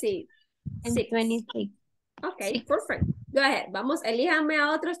Friday 26th. and 26th. Okay, perfect. Go ahead. Vamos, elíjame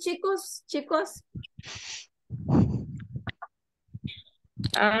a otros chicos.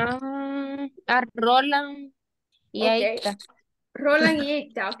 A Roland y Aita. Roland y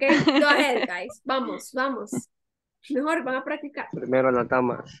Aita, okay. Go ahead, guys. Vamos. Mejor van a practicar. Primero las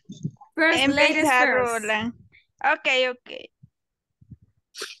damas. First, ladies first. Roland. Okay.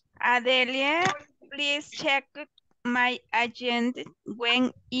 Adelia, please check my agenda.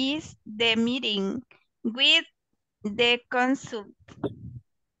 When is the meeting with the consultant?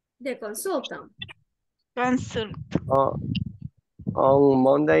 The consultant. On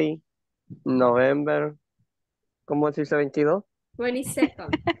Monday, November, ¿cómo se dice 22?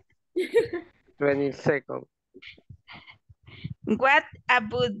 22nd. 22nd. What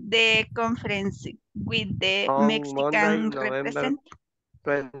about the conference with the On Mexican Monday, representative?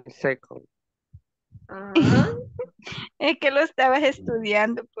 22nd. Es que lo estabas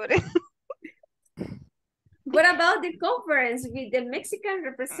estudiando por eso. What about the conference with the Mexican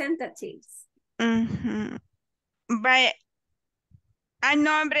representatives? Vaya.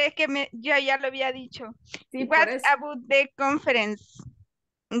 No, hombre, es que yo ya lo había dicho. Sí, What about the conference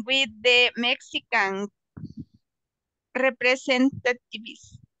with the Mexican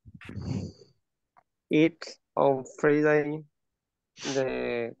representatives? It's on Friday,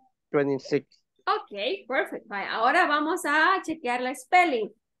 the 26th. Ok, perfect. Vaya, ahora vamos a chequear la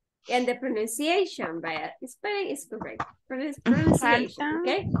spelling and the pronunciation. Vaya, spelling is correct. Pronunciation,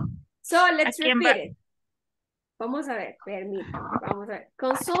 okay? So let's repeat it. Vamos a ver, permítanme, vamos a ver.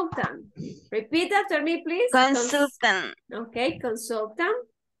 Consultant. Repeat after me, please. Consultant. Okay, consultant.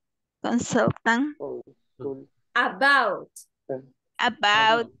 Consultant. About.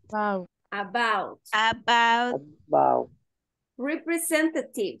 About. About.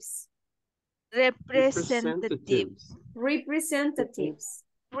 Representatives. Representatives.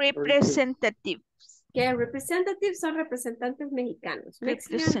 Que representatives son representantes mexicanos.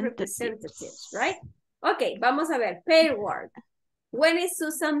 Mexican representatives, right? Ok, vamos a ver. Pair word. When is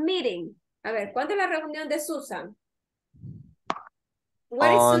Susan meeting? A ver, ¿cuándo es la reunión de Susan?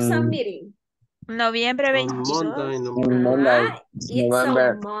 When is Susan meeting? Noviembre 22. It's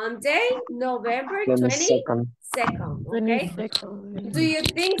on Monday, November 22nd. Okay. Do you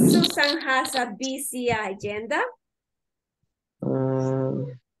think Susan has a busy agenda?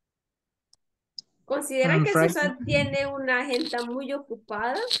 ¿Consideran que Susan tiene una agenda muy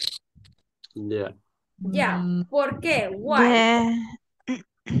ocupada? Yeah. Ya. ¿Por qué? Why?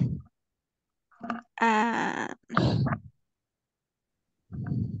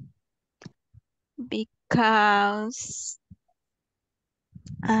 Because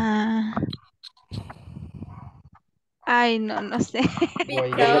no sé.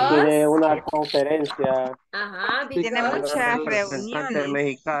 Tiene una conferencia. Tiene muchas reuniones.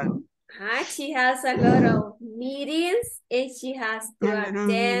 Mexicano. She has a lot of meetings and she has to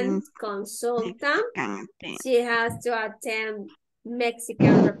attend consultant. She has to attend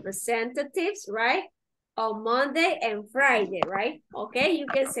Mexican representatives, right? On Monday and Friday, right? Okay, you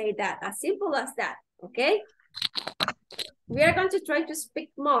can say that, as simple as that, okay? We are going to try to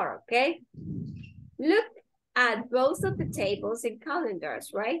speak more, okay? Look at both of the tables and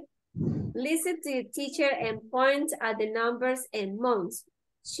calendars, right? Listen to your teacher and point at the numbers and months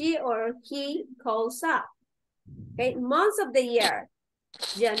she or he calls up. Okay, months of the year.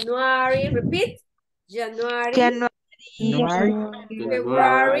 January, repeat. January.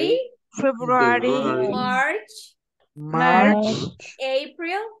 February. March.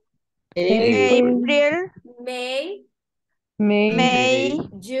 April. May.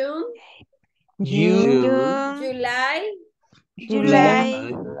 June. July.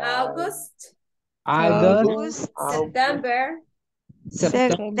 August.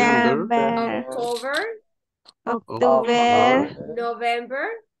 September. October. November.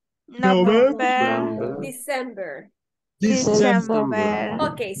 December.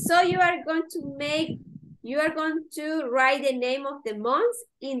 Okay, so you are going to write the name of the months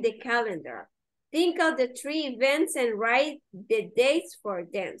in the calendar. Think of the 3 events and write the dates for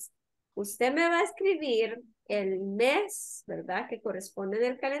them. Usted me va a escribir el mes, ¿verdad? Que corresponde en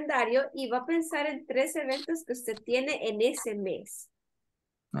el calendario y va a pensar en 3 eventos que usted tiene en ese mes.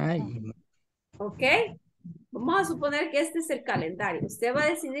 ¿Ok? Vamos a suponer que este es el calendario. Usted va a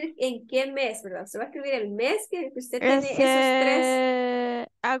decidir en qué mes, ¿verdad? Usted va a escribir el mes que usted tiene esos 3.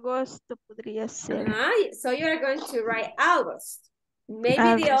 Agosto podría ser. So you are going to write August.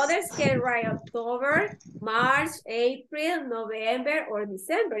 Maybe the others can write October, March, April, November, or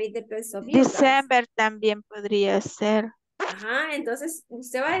December. It depends on you guys. December también podría ser. Entonces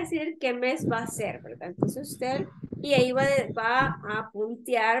usted va a decidir qué mes va a ser, ¿verdad? Entonces usted, y ahí va a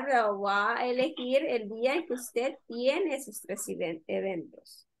puntear, ¿verdad? O va a elegir el día en que usted tiene esos 3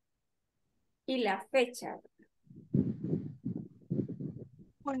 eventos. Y la fecha.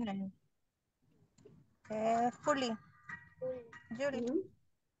 Juli.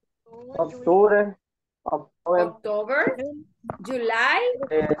 Octubre. October. July.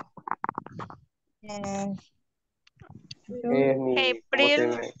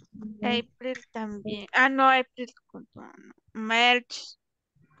 April también. No, April. March.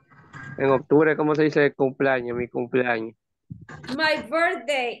 En octubre, ¿cómo se dice cumpleaños? Mi cumpleaños. My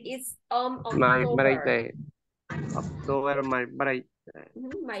birthday is on October. My birthday. October, my birthday.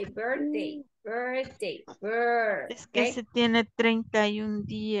 My birthday. Es que se tiene 31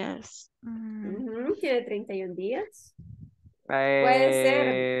 días. ¿Tiene 31 días? Puede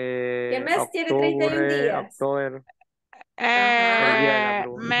ser. ¿Qué mes tiene 31 días? October.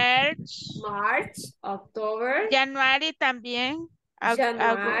 March, October. January también.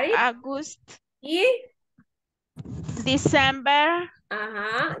 January. August. Y December.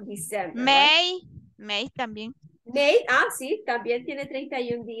 December. May también. May, sí, también tiene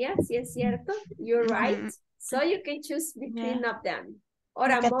 31 días, sí es cierto. You're right. So you can choose between of them. Or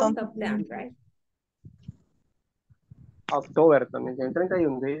a month of them, right? October también tiene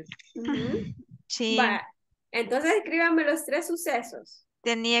 31 días. Sí. Entonces escríbame los 3 sucesos.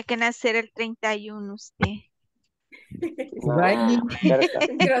 Tenía que nacer el 31 usted.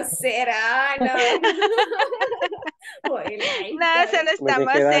 Grosera, no. No, solo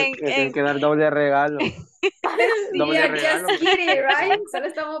estamos me tienen que dar doble regalo. We are just regalo. kidding, right? Solo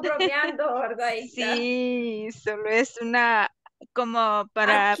estamos bromeando, ¿verdad? Sí, solo es una como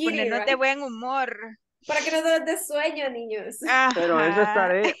para kidding, ponernos de right? buen humor. Para que no nos dé sueño, niños. Pero eso es Ajá.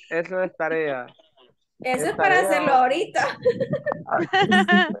 tarea, eso es tarea. Eso es para hacerlo ahorita.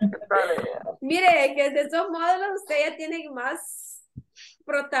 Mire, que de esos módulos ustedes ya tienen más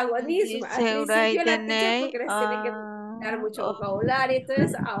protagonismo. Al Dice principio la teacher Deney, porque les tiene que dar mucho vocabulario y todo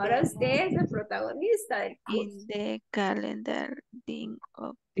eso. Ahora usted es el protagonista del curso. in the calendar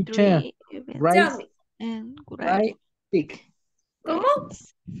of Teacher, 3 events right, Tell me. and right, speak. ¿Cómo?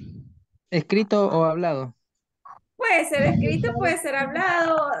 ¿Escrito o hablado? Puede ser escrito, puede ser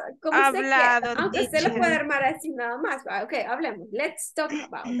hablado, como usted quiera. Hablado, Aunque usted le teacher. puede armar así nada más. Ok, hablemos. Let's talk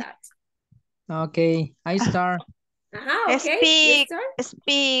about that. Okay, I start. Ajá, ok. Speak, You start.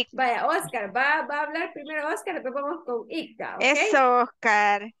 speak. Vaya, Oscar, va a hablar primero Oscar, después vamos con Icta, ¿ok? Eso,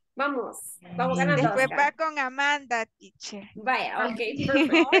 Oscar. Vamos ganando, Después Oscar. va con Amanda, teacher. Vaya, ok,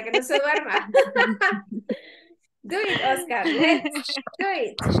 perfecto, para que no se duerma. Do it, Oscar, let's do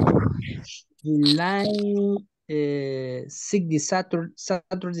it. July 6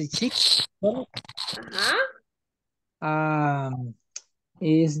 Saturday 6. Ajá.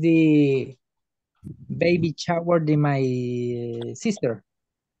 Is the baby shower de my sister.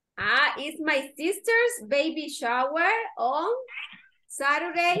 It's my sister's baby shower on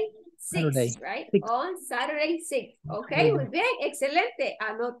Saturday 6, right? 6. On Saturday 6. Ok, Muy muy bien, excelente.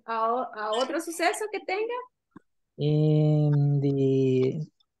 ¿A otro suceso que tenga? In the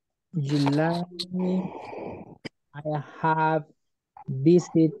July, I have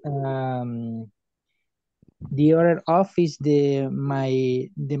visit the other office de my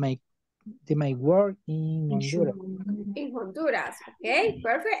work in Honduras. In Honduras, okay,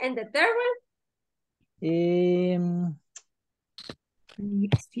 perfect. And the third one?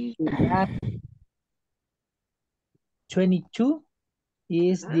 July 22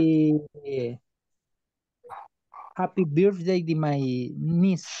 is the happy birthday de my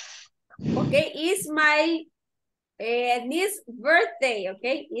niece. Okay, it's my niece birthday,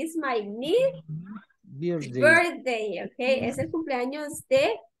 okay? It's my niece birthday, okay? Es el cumpleaños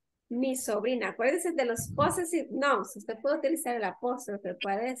de mi sobrina. Acuérdense de los possessive nouns. Usted puede utilizar el apóstrofe,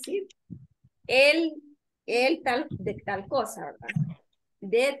 puede decir el tal, de tal cosa, ¿verdad?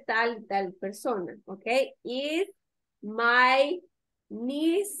 De tal persona, okay? It's my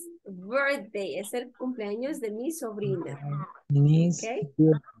niece birthday. Es el cumpleaños de mi sobrina. Niece Okay.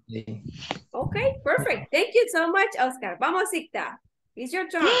 birthday. Okay, perfect. Thank you so much, Oscar. Vamos, Icta. It's your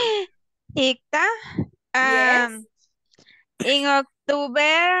turn. Icta. Yes. In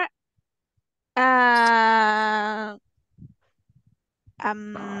October,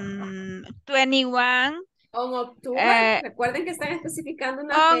 21. On October, recuerden que están especificando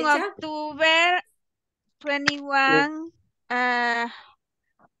una fecha. On October 21,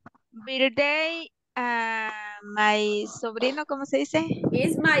 birthday, my sobrino, ¿cómo se dice?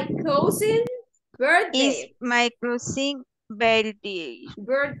 Is my cousin birthday. Is my cousin birthday.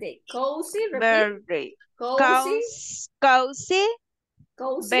 Birthday. Cousin, repeat. Birthday. Cousin.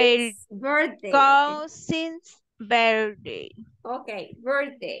 Cousin's birthday. Cousin's birthday. Okay,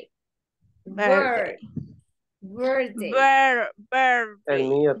 birthday. Birthday. Birthday. Birthday. El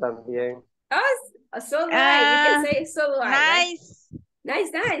mío también. Oh, so do I. You can say so do I. Nice.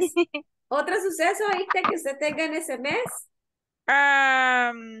 Right? Nice. ¿Otro suceso, Icta, que usted tenga en ese mes?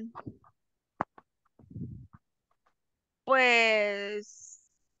 Pues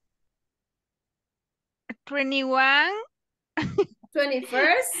 21.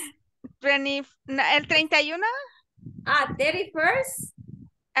 21st. El 31. 31st.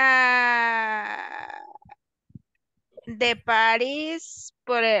 De París,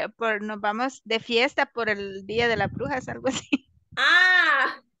 nos vamos de fiesta por el Día de las Brujas, algo así.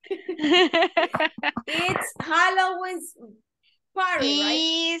 It's Halloween's party,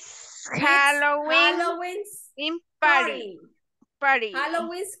 right? It's Halloween's party. Party.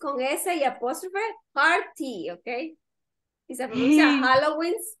 Halloween's con S y apóstrofe, party, ¿ok? Y se pronuncia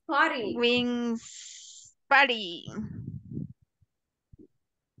Halloween's party. Wings party.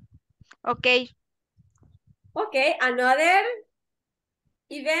 Okay. Okay, another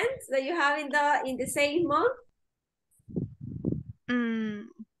event that you have in the same month?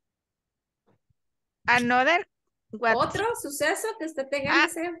 Another what? Otro suceso que usted tenga en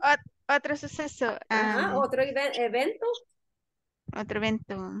ese. Otro suceso. Otro evento. Otro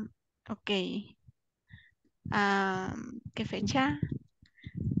evento. Ok. ¿Qué fecha?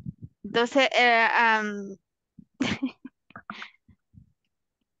 12.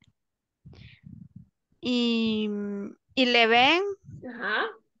 Y 11.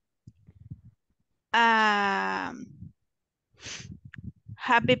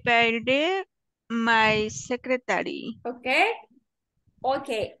 Happy birthday, my secretary. Okay.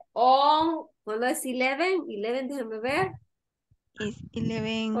 Okay. ¿Cuándo es 11? 11, déjame ver. Is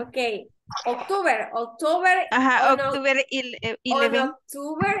 11. Okay. October. Ajá, On October 11. On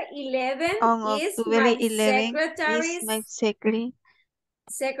October 11 On is October my 11 is my secretary's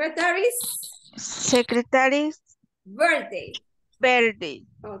birthday.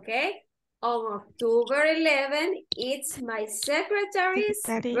 Okay. On October 11, it's my secretary's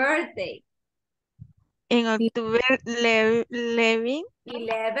birthday. In October 11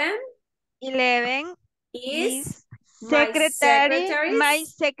 is my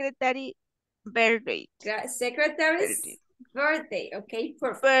secretary birthday. Secretary's birthday. Okay,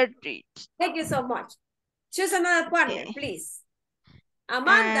 perfect. Birthday. Thank you so much. Choose another partner, please.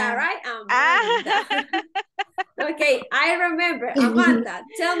 Amanda, right? Amanda. Okay, I remember. Amanda,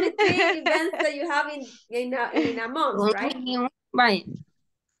 tell me 3 events that you have in a month, right? Right.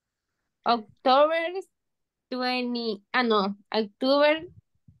 October 20, October.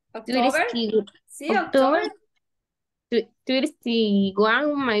 Sí, October.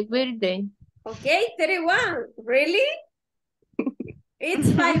 31, my birthday. Okay, 31. Really?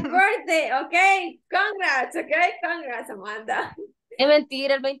 It's my birthday. Okay, congrats. Okay, congrats, Amanda. Es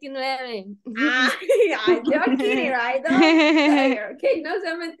mentira, el 29. You're kidding, right? Okay, no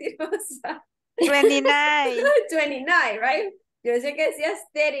sea mentirosa. 29. 29, right? Yo sé que decías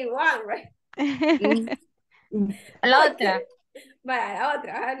 31, right? La otra. Vale, la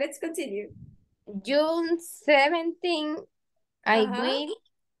otra. Let's continue. June 17, I will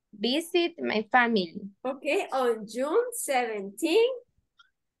visit my family. Okay, on June 17,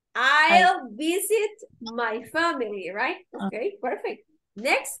 I'll visit my family, right? Okay, perfect.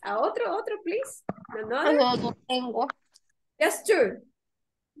 Next, otro, please. Another. No tengo. Just 2.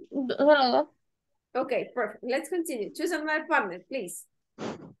 Solo 2. Okay, perfect. Let's continue. Choose another partner, please.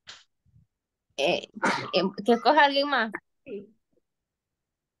 Que coja alguien más. Sí.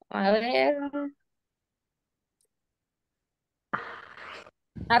 A ver.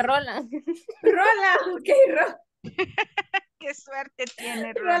 A Roland. Roland, ok, Roland. Qué suerte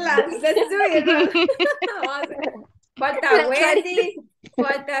tiene Roland. Let's do it, Roland. Falta Wendy,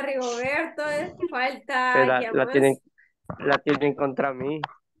 falta Rigoberto, falta... La tienen contra mí.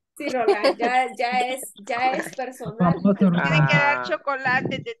 Sí, Roland, ya es personal. Tienen que dar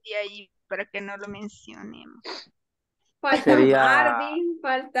chocolate desde ahí para que no lo mencionemos. Falta Marvin,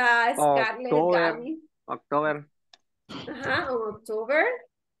 falta Scarlett, Gaby. October. Ajá, en October.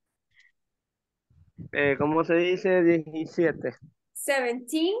 ¿Cómo se dice? 17.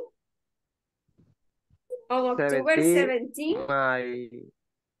 17. On October 17.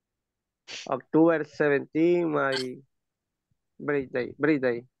 October 17, my birthday.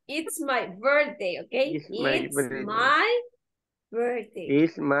 It's my birthday, okay? It's my birthday.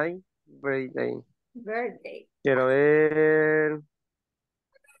 It's my birthday. Birthday. Quiero ver.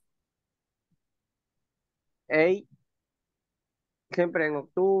 8. Siempre en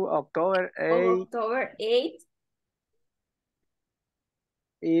October 8. On October 8.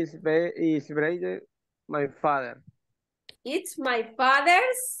 Is birthday my father. It's my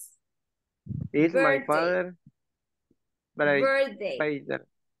father's Is birthday. My father birthday.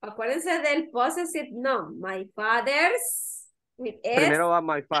 Acuérdense del possessive noun. My father's with S. Primero va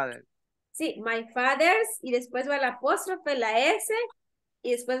my father. Sí, my father's y después va la apóstrofe, la S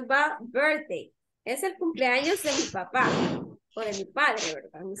y después va birthday. Es el cumpleaños de mi papá o de mi padre,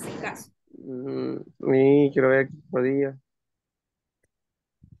 ¿verdad? En este caso. Quiero ver qué podía.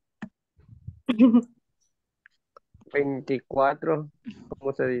 24,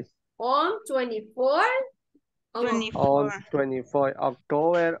 ¿cómo se dice? On 24. On 24.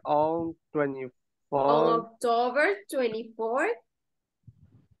 October on 24. On October 24.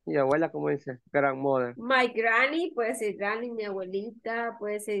 Y abuela, ¿cómo dice? Grandmother. My granny, puede ser granny, mi abuelita,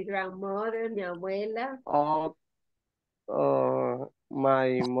 puede ser grandmother, mi abuela.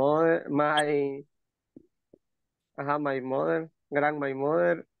 My mother, my mother, my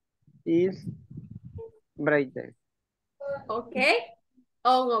mother is birthday. Okay.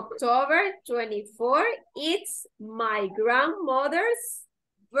 On October 24, it's my grandmother's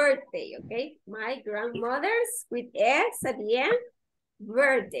birthday, okay? My grandmother's with S at the end,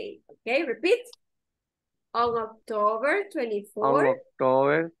 birthday, okay? Repeat. On October 24. On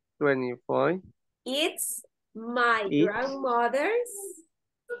October 24. It's my grandmother's.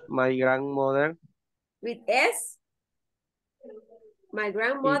 My grandmother. With S. My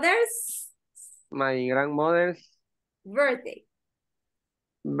grandmother's. My grandmother's. Birthday.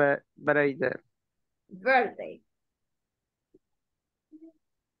 Birthday. Birthday.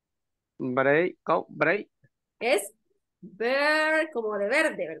 Break, oh, break. Es como de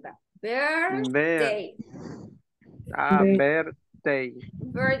verde, ¿verdad? Birthday. Birthday.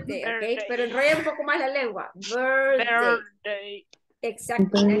 Birthday, ok. Pero enrolla un poco más la lengua. Birthday.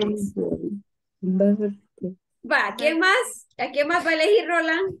 Exacto. Va, ¿quién más? ¿A quién más va a elegir,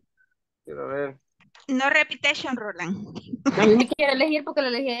 Roland? Quiero ver. No repetition, Roland. A mí me quiere elegir porque lo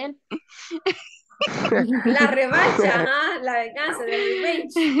elegí a él. La revancha, ajá, la venganza, del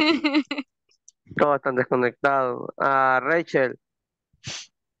revenge. Todos están desconectados. Rachel.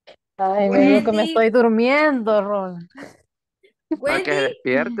 Ay, me digo que me estoy durmiendo, Ron. Para que se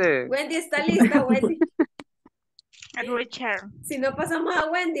despierte. Wendy está lista, Wendy. Richard. Si no pasamos a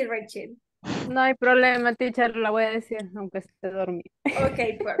Wendy, Rachel. No hay problema, teacher, la voy a decir, aunque esté dormida.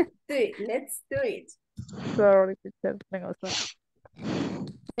 Okay, perfect. Do it. Let's do it. Sorry, teacher. Tengo sueño.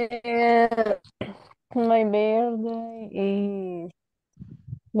 My birthday is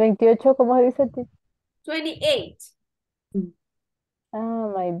 28, ¿cómo se dice, teacher? 28.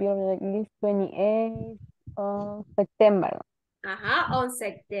 My birthday is 28 of September. On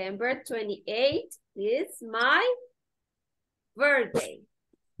September 28 is my birthday.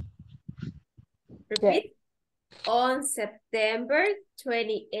 Repeat. Yeah. On September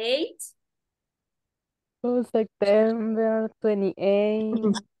 28. On September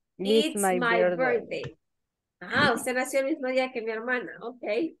 28 it's my birthday. Usted nació el mismo día que mi hermana. Ok.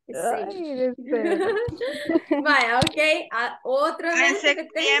 Vaya, ok. Otro en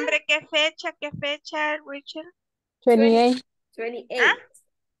septiembre, ¿qué fecha, Richard? 28. 28. ¿Ah?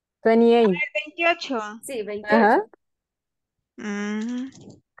 28. El 28. Sí, 28.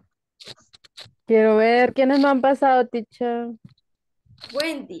 Quiero ver quiénes no han pasado, teacher.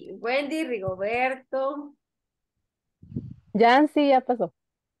 Wendy, Rigoberto. Yancy ya pasó.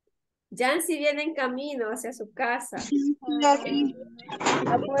 Yancy viene en camino hacia su casa.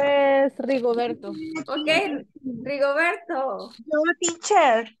 Pues Rigoberto. Ok, Rigoberto. Yo,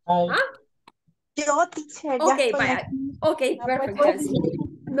 teacher. ¿Ah? Yo, teacher. Ok, vaya. Ok, perfecto.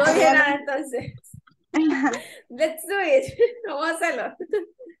 No dije nada entonces. Let's do it. Vamos a hacerlo.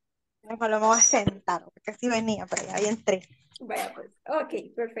 Bueno, me voy a sentar, porque así venía, pero ya entré. Vaya, pues. Ok,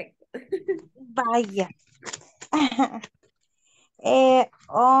 perfecto. Vaya.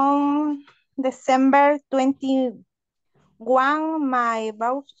 On December 21, my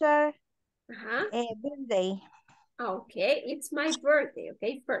voucher birthday. Okay, it's my birthday.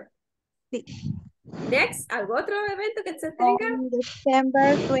 Okay, perfect. Sí. Next, ¿algún otro evento que se tenga? On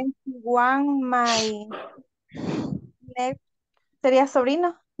December 21, my sería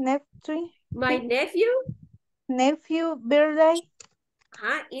sobrino, nephew. My nephew? Nephew birthday.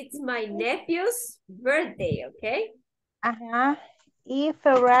 It's my nephew's birthday, okay? Y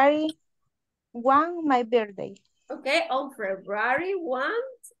February 1, my birthday. Okay, on February 1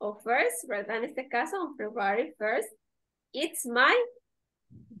 o 1st, ¿verdad? En este caso, on February 1st, it's my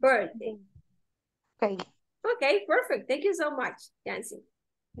birthday. Okay, perfect. Thank you so much, Yancy.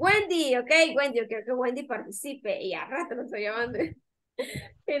 Wendy, okay, Wendy, yo quiero que Wendy participe. Y a rato lo estoy llamando. Y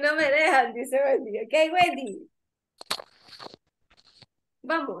no me dejan, dice Wendy. Okay, Wendy.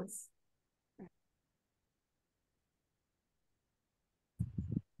 Vamos.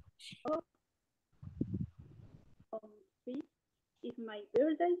 On 5th is my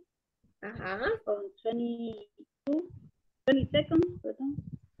birthday. On 22nd,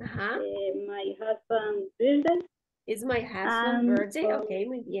 my husband's birthday. It's my husband's birthday. Okay,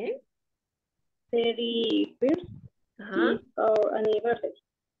 muy bien. 31st is our anniversary.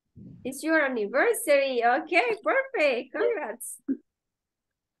 It's your anniversary. Okay, perfect. Congrats.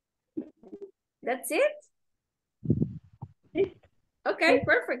 That's it? Okay,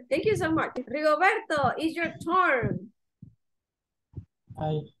 perfect. Thank you so much. Rigoberto, it's your turn.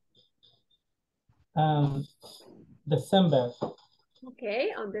 December.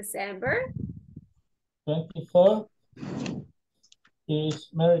 Okay, on December 24 is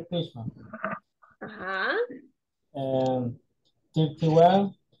Merry Christmas.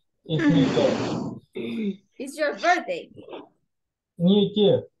 31 is New Year. It's your birthday. New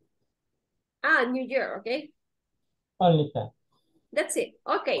Year. New Year, okay. Only that. That's it.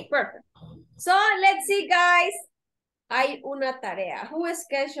 Okay, perfect. So let's see, guys. Hay una tarea. Who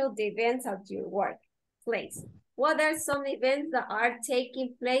scheduled the events at your workplace? What are some events that are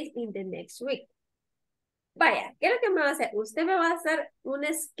taking place in the next week? Vaya, ¿qué es lo que me va a hacer? Usted me va a hacer un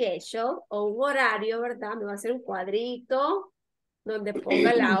schedule o un horario, ¿verdad? Me va a hacer un cuadrito donde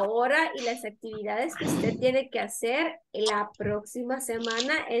ponga la hora y las actividades que usted tiene que hacer la próxima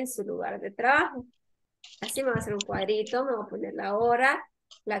semana en su lugar de trabajo. Así me va a hacer un cuadrito, me va a poner la hora,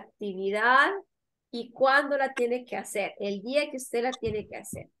 la actividad y cuándo la tiene que hacer, el día que usted la tiene que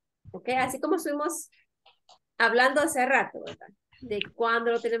hacer. ¿Ok? Así como estuvimos hablando hace rato, ¿verdad? De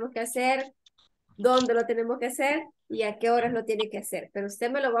cuándo lo tenemos que hacer, dónde lo tenemos que hacer y a qué horas lo tiene que hacer. Pero usted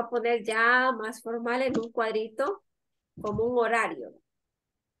me lo va a poner ya más formal en un cuadrito como un horario.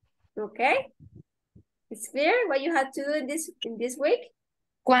 ¿Ok? It's clear what you have to do in this week?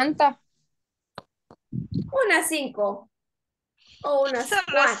 ¿Cuántas? Unas 5 o unas Solo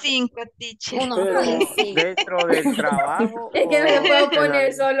 4. 5, teacher. Pero Solo 5. dentro del trabajo Es que no le puedo o en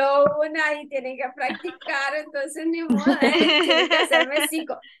poner solo una y tienen que practicar, entonces ni modo, tienen que hacerme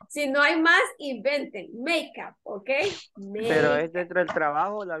 5. Si no hay más, inventen. Make up, ¿ok? pero Make es dentro del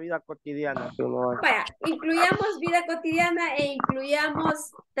trabajo o la vida cotidiana que uno hace. Vaya, incluyamos vida cotidiana e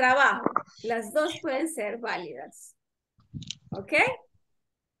incluyamos trabajo. Las dos pueden ser válidas. ¿Ok?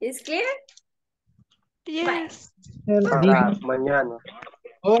 ¿Es clear? Yes. Para mañana.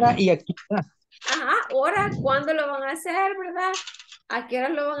 Hora y actividad. Ajá, hora, ¿cuándo lo van a hacer, verdad? ¿A qué hora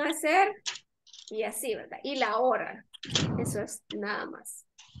lo van a hacer? Y así, ¿verdad? Y la hora. Eso es nada más.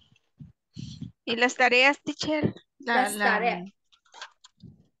 ¿Y las tareas, teacher? Las tareas.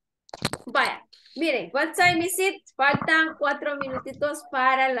 Vaya, miren, what time is it? Faltan 4 minutitos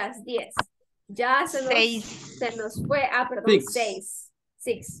para las 10. Ya se nos fue, perdón, 6.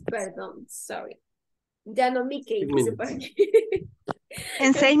 6, perdón, sorry. Ya no Mickey, dice por aquí.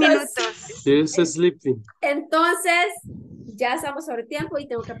 En 6 minutos. Yes, sleeping. Entonces, ya estamos sobre tiempo y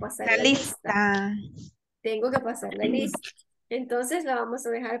tengo que pasar la lista. Tengo que pasar la lista. Entonces, la vamos a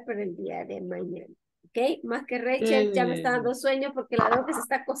dejar para el día de mañana. ¿Ok? Más que Rachel, ya me está dando sueño porque la veo que se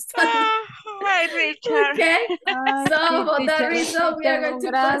está acostando. Ay, Richard. Okay, so for that reason we are tengo going to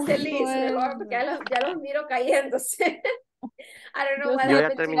gran pass the list, mejor, sueño. porque ya los miro cayéndose. I don't know what Yo ya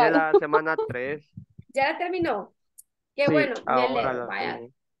happened terminé to la semana 3. ¿Ya la terminó? Qué Sí, bueno, me ahora alegro. la Vaya,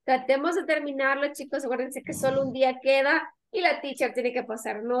 tengo. tratemos de terminarlo, chicos. Acuérdense que solo un día queda y la teacher tiene que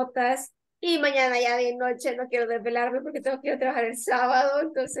pasar notas. Y mañana ya de noche no quiero desvelarme porque tengo que ir a trabajar el sábado.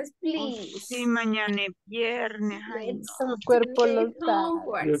 Entonces, please. Sí, mañana es viernes. Ay, Let's no. El cuerpo do lo the sabe.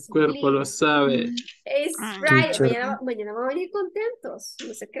 homework, El cuerpo lo please. sabe. It's Friday. Mañana van a venir contentos.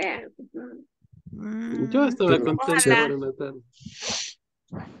 No se crean. Yo estaba contento Ojalá. ahora en la tarde.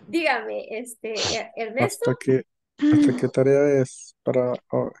 Dígame, Ernesto. ¿Hasta qué tarea es para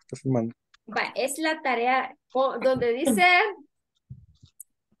esta semana? Va, es la tarea donde dice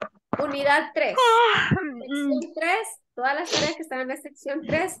unidad 3. Sección 3, todas las tareas que están en la sección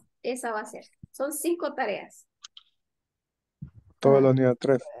 3, esa va a ser. Son 5 tareas. Toda la unidad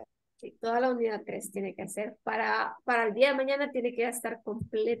 3. Sí, toda la unidad 3 tiene que hacer. Para el día de mañana tiene que estar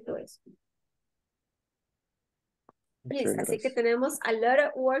completo eso. Please, así que tenemos a lot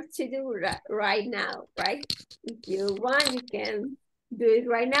of work to do right now, right? If you want, you can do it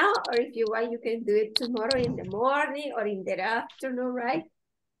right now, or if you want, you can do it tomorrow in the morning or in the afternoon, right?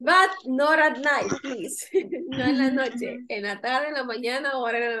 But not at night, please. No en la noche. En la tarde, en la mañana o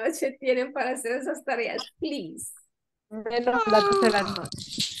en la noche tienen para hacer esas tareas, please. Menos la tercera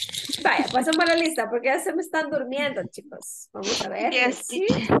noche. Vaya, pasamos a la lista porque ya se me están durmiendo, chicos. Vamos a ver. Yes,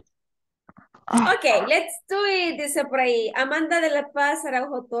 Ok, let's do it, dice por ahí. Amanda de la Paz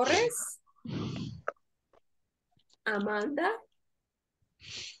Araujo Torres. Amanda.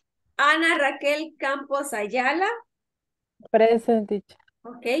 Ana Raquel Campos Ayala. Presente.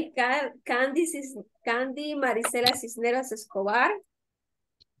 Ok, Candy Marisela Cisneros Escobar.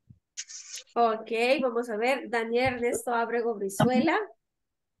 Ok, vamos a ver. Daniel Ernesto Abrego Brizuela.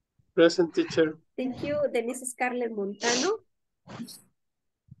 Present, teacher. Thank you. Denise Scarlett Montano.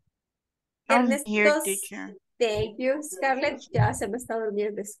 I'm Ernesto, here, teacher. thank you, Scarlett. Ya se me está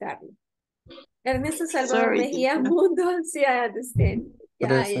durmiendo Scarlett. Ernesto Salvador Sorry, Mejía teacher. Mundo, sí, I understand. Ya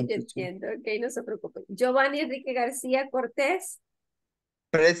Present, entiendo, ok, no se preocupen. Giovanni Enrique García Cortés.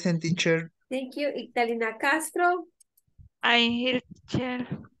 Present, teacher. Thank you. Italina Castro. I'm here, teacher.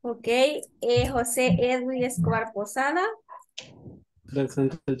 Ok, José Edwin Escobar Posada.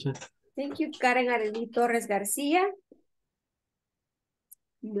 Present, teacher. Thank you. Karen Arely Torres García.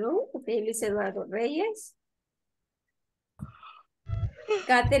 No, ok, Luis Eduardo Reyes.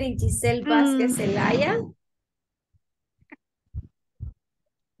 Catherine Giselle Vázquez Zelaya.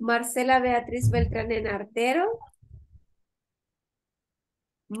 Marcela Beatriz Beltrán Artero.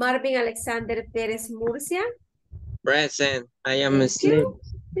 Marvin Alexander Pérez Murcia. Present. I am asleep.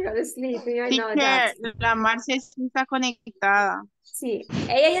 You're sleeping, I know that. Teacher, la Marcia sí está conectada. Sí,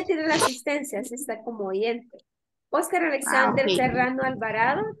 ella ya tiene la asistencia, así está como oyente. Oscar Alexander ok. Serrano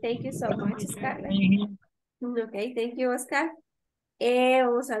Alvarado. Thank you so much, Scarlett. Ok, thank you, Oscar.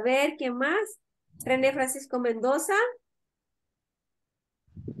 Vamos a ver, ¿quién más? René Francisco Mendoza.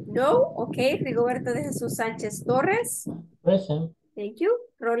 No, ok. Rigoberto de Jesús Sánchez Torres. Present. Thank you.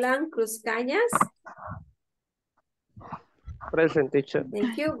 Roland Cruz Cañas. Present, teacher.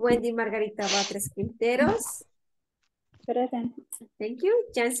 Thank you. Wendy Margarita Batres Quinteros. Present. Thank you.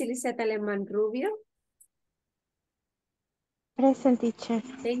 Jancy Liseta Alemán Rubio. Present, teacher.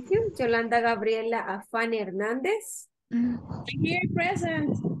 Thank you. Yolanda Gabriela Afani Hernández. Here,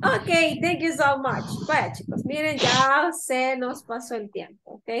 present. Ok, thank you so much. Vaya, chicos, miren, ya se nos pasó el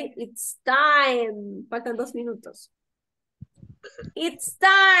tiempo, ok? It's time. Faltan 2 minutos. It's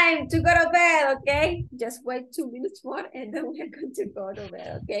time to go to bed, okay? Just wait 2 minutes more and then we're going to go to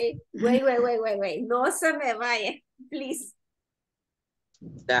bed, okay? Wait. No se me vaya, please.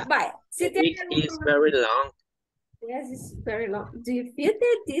 The Vaya. Si week tienen is very long. Yes, it's very long. Do you feel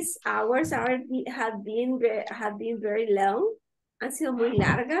that these hours have been very long? ¿Han sido muy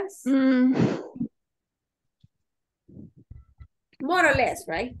largas? More or less,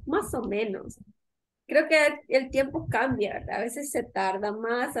 right? Más o menos. Creo que el tiempo cambia, ¿verdad? A veces se tarda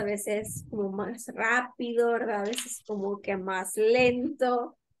más, a veces como más rápido, ¿verdad? A veces como que más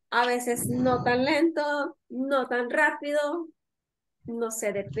lento, a veces no tan lento, no tan rápido. No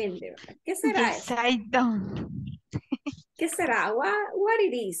sé, depende, ¿verdad? ¿Qué será eso? ¿Qué será? What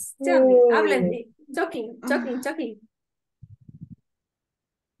it is? Tell me, háblenme. Talking.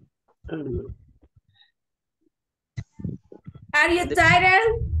 Are you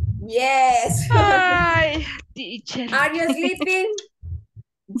tired? Yes. Ay, teacher. Are you sleeping?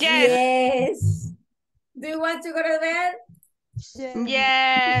 Yes. Do you want to go to bed?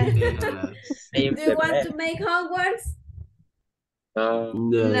 Yes. Do you want to make homeworks? No.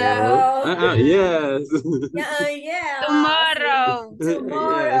 No. Yes. Yeah. Tomorrow.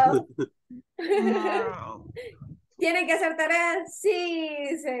 Tomorrow. Tomorrow. ¿Tienen que hacer tareas? Sí,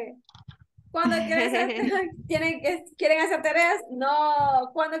 dice. ¿Cuándo quieren hacer tareas? ¿Quieren hacer tareas?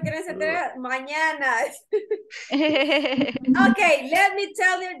 No. ¿Cuándo quieren hacer tareas? Mañana. Okay, let me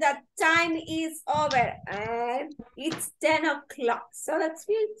tell you that time is over. And it's 10 o'clock. So that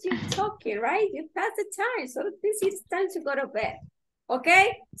means you're talking, right? You passed the time. So this is time to go to bed.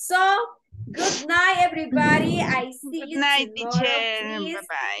 Okay? So, good night, everybody. I see you tomorrow. Please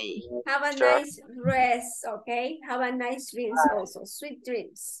Bye-bye. have a nice rest, okay? Have a nice dreams also. Sweet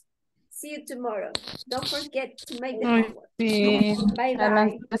dreams. See you tomorrow. Don't forget to make the homework. Sí,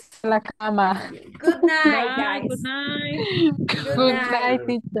 Bye-bye. a la cama. Good night, Bye, guys. good night. Good night,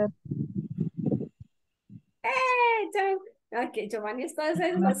 teacher. Hey, okay, Giovanni está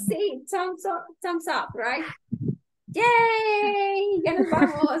diciendo sí, thumbs up, right? Yay! Ya nos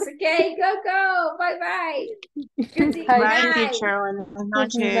vamos. Okay, go. Bye. Good Bye, night. teacher. Buenas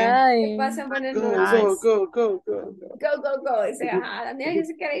noches. Que pasen buenas noches. Go. Go. Dice, Daniel ya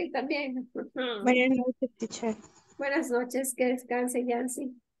se quiere ir también. Buenas noches, teacher. Buenas noches, que descanse,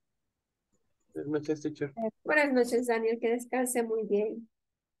 Yancy. Buenas noches, teacher. Buenas noches, Daniel, que descanse muy bien.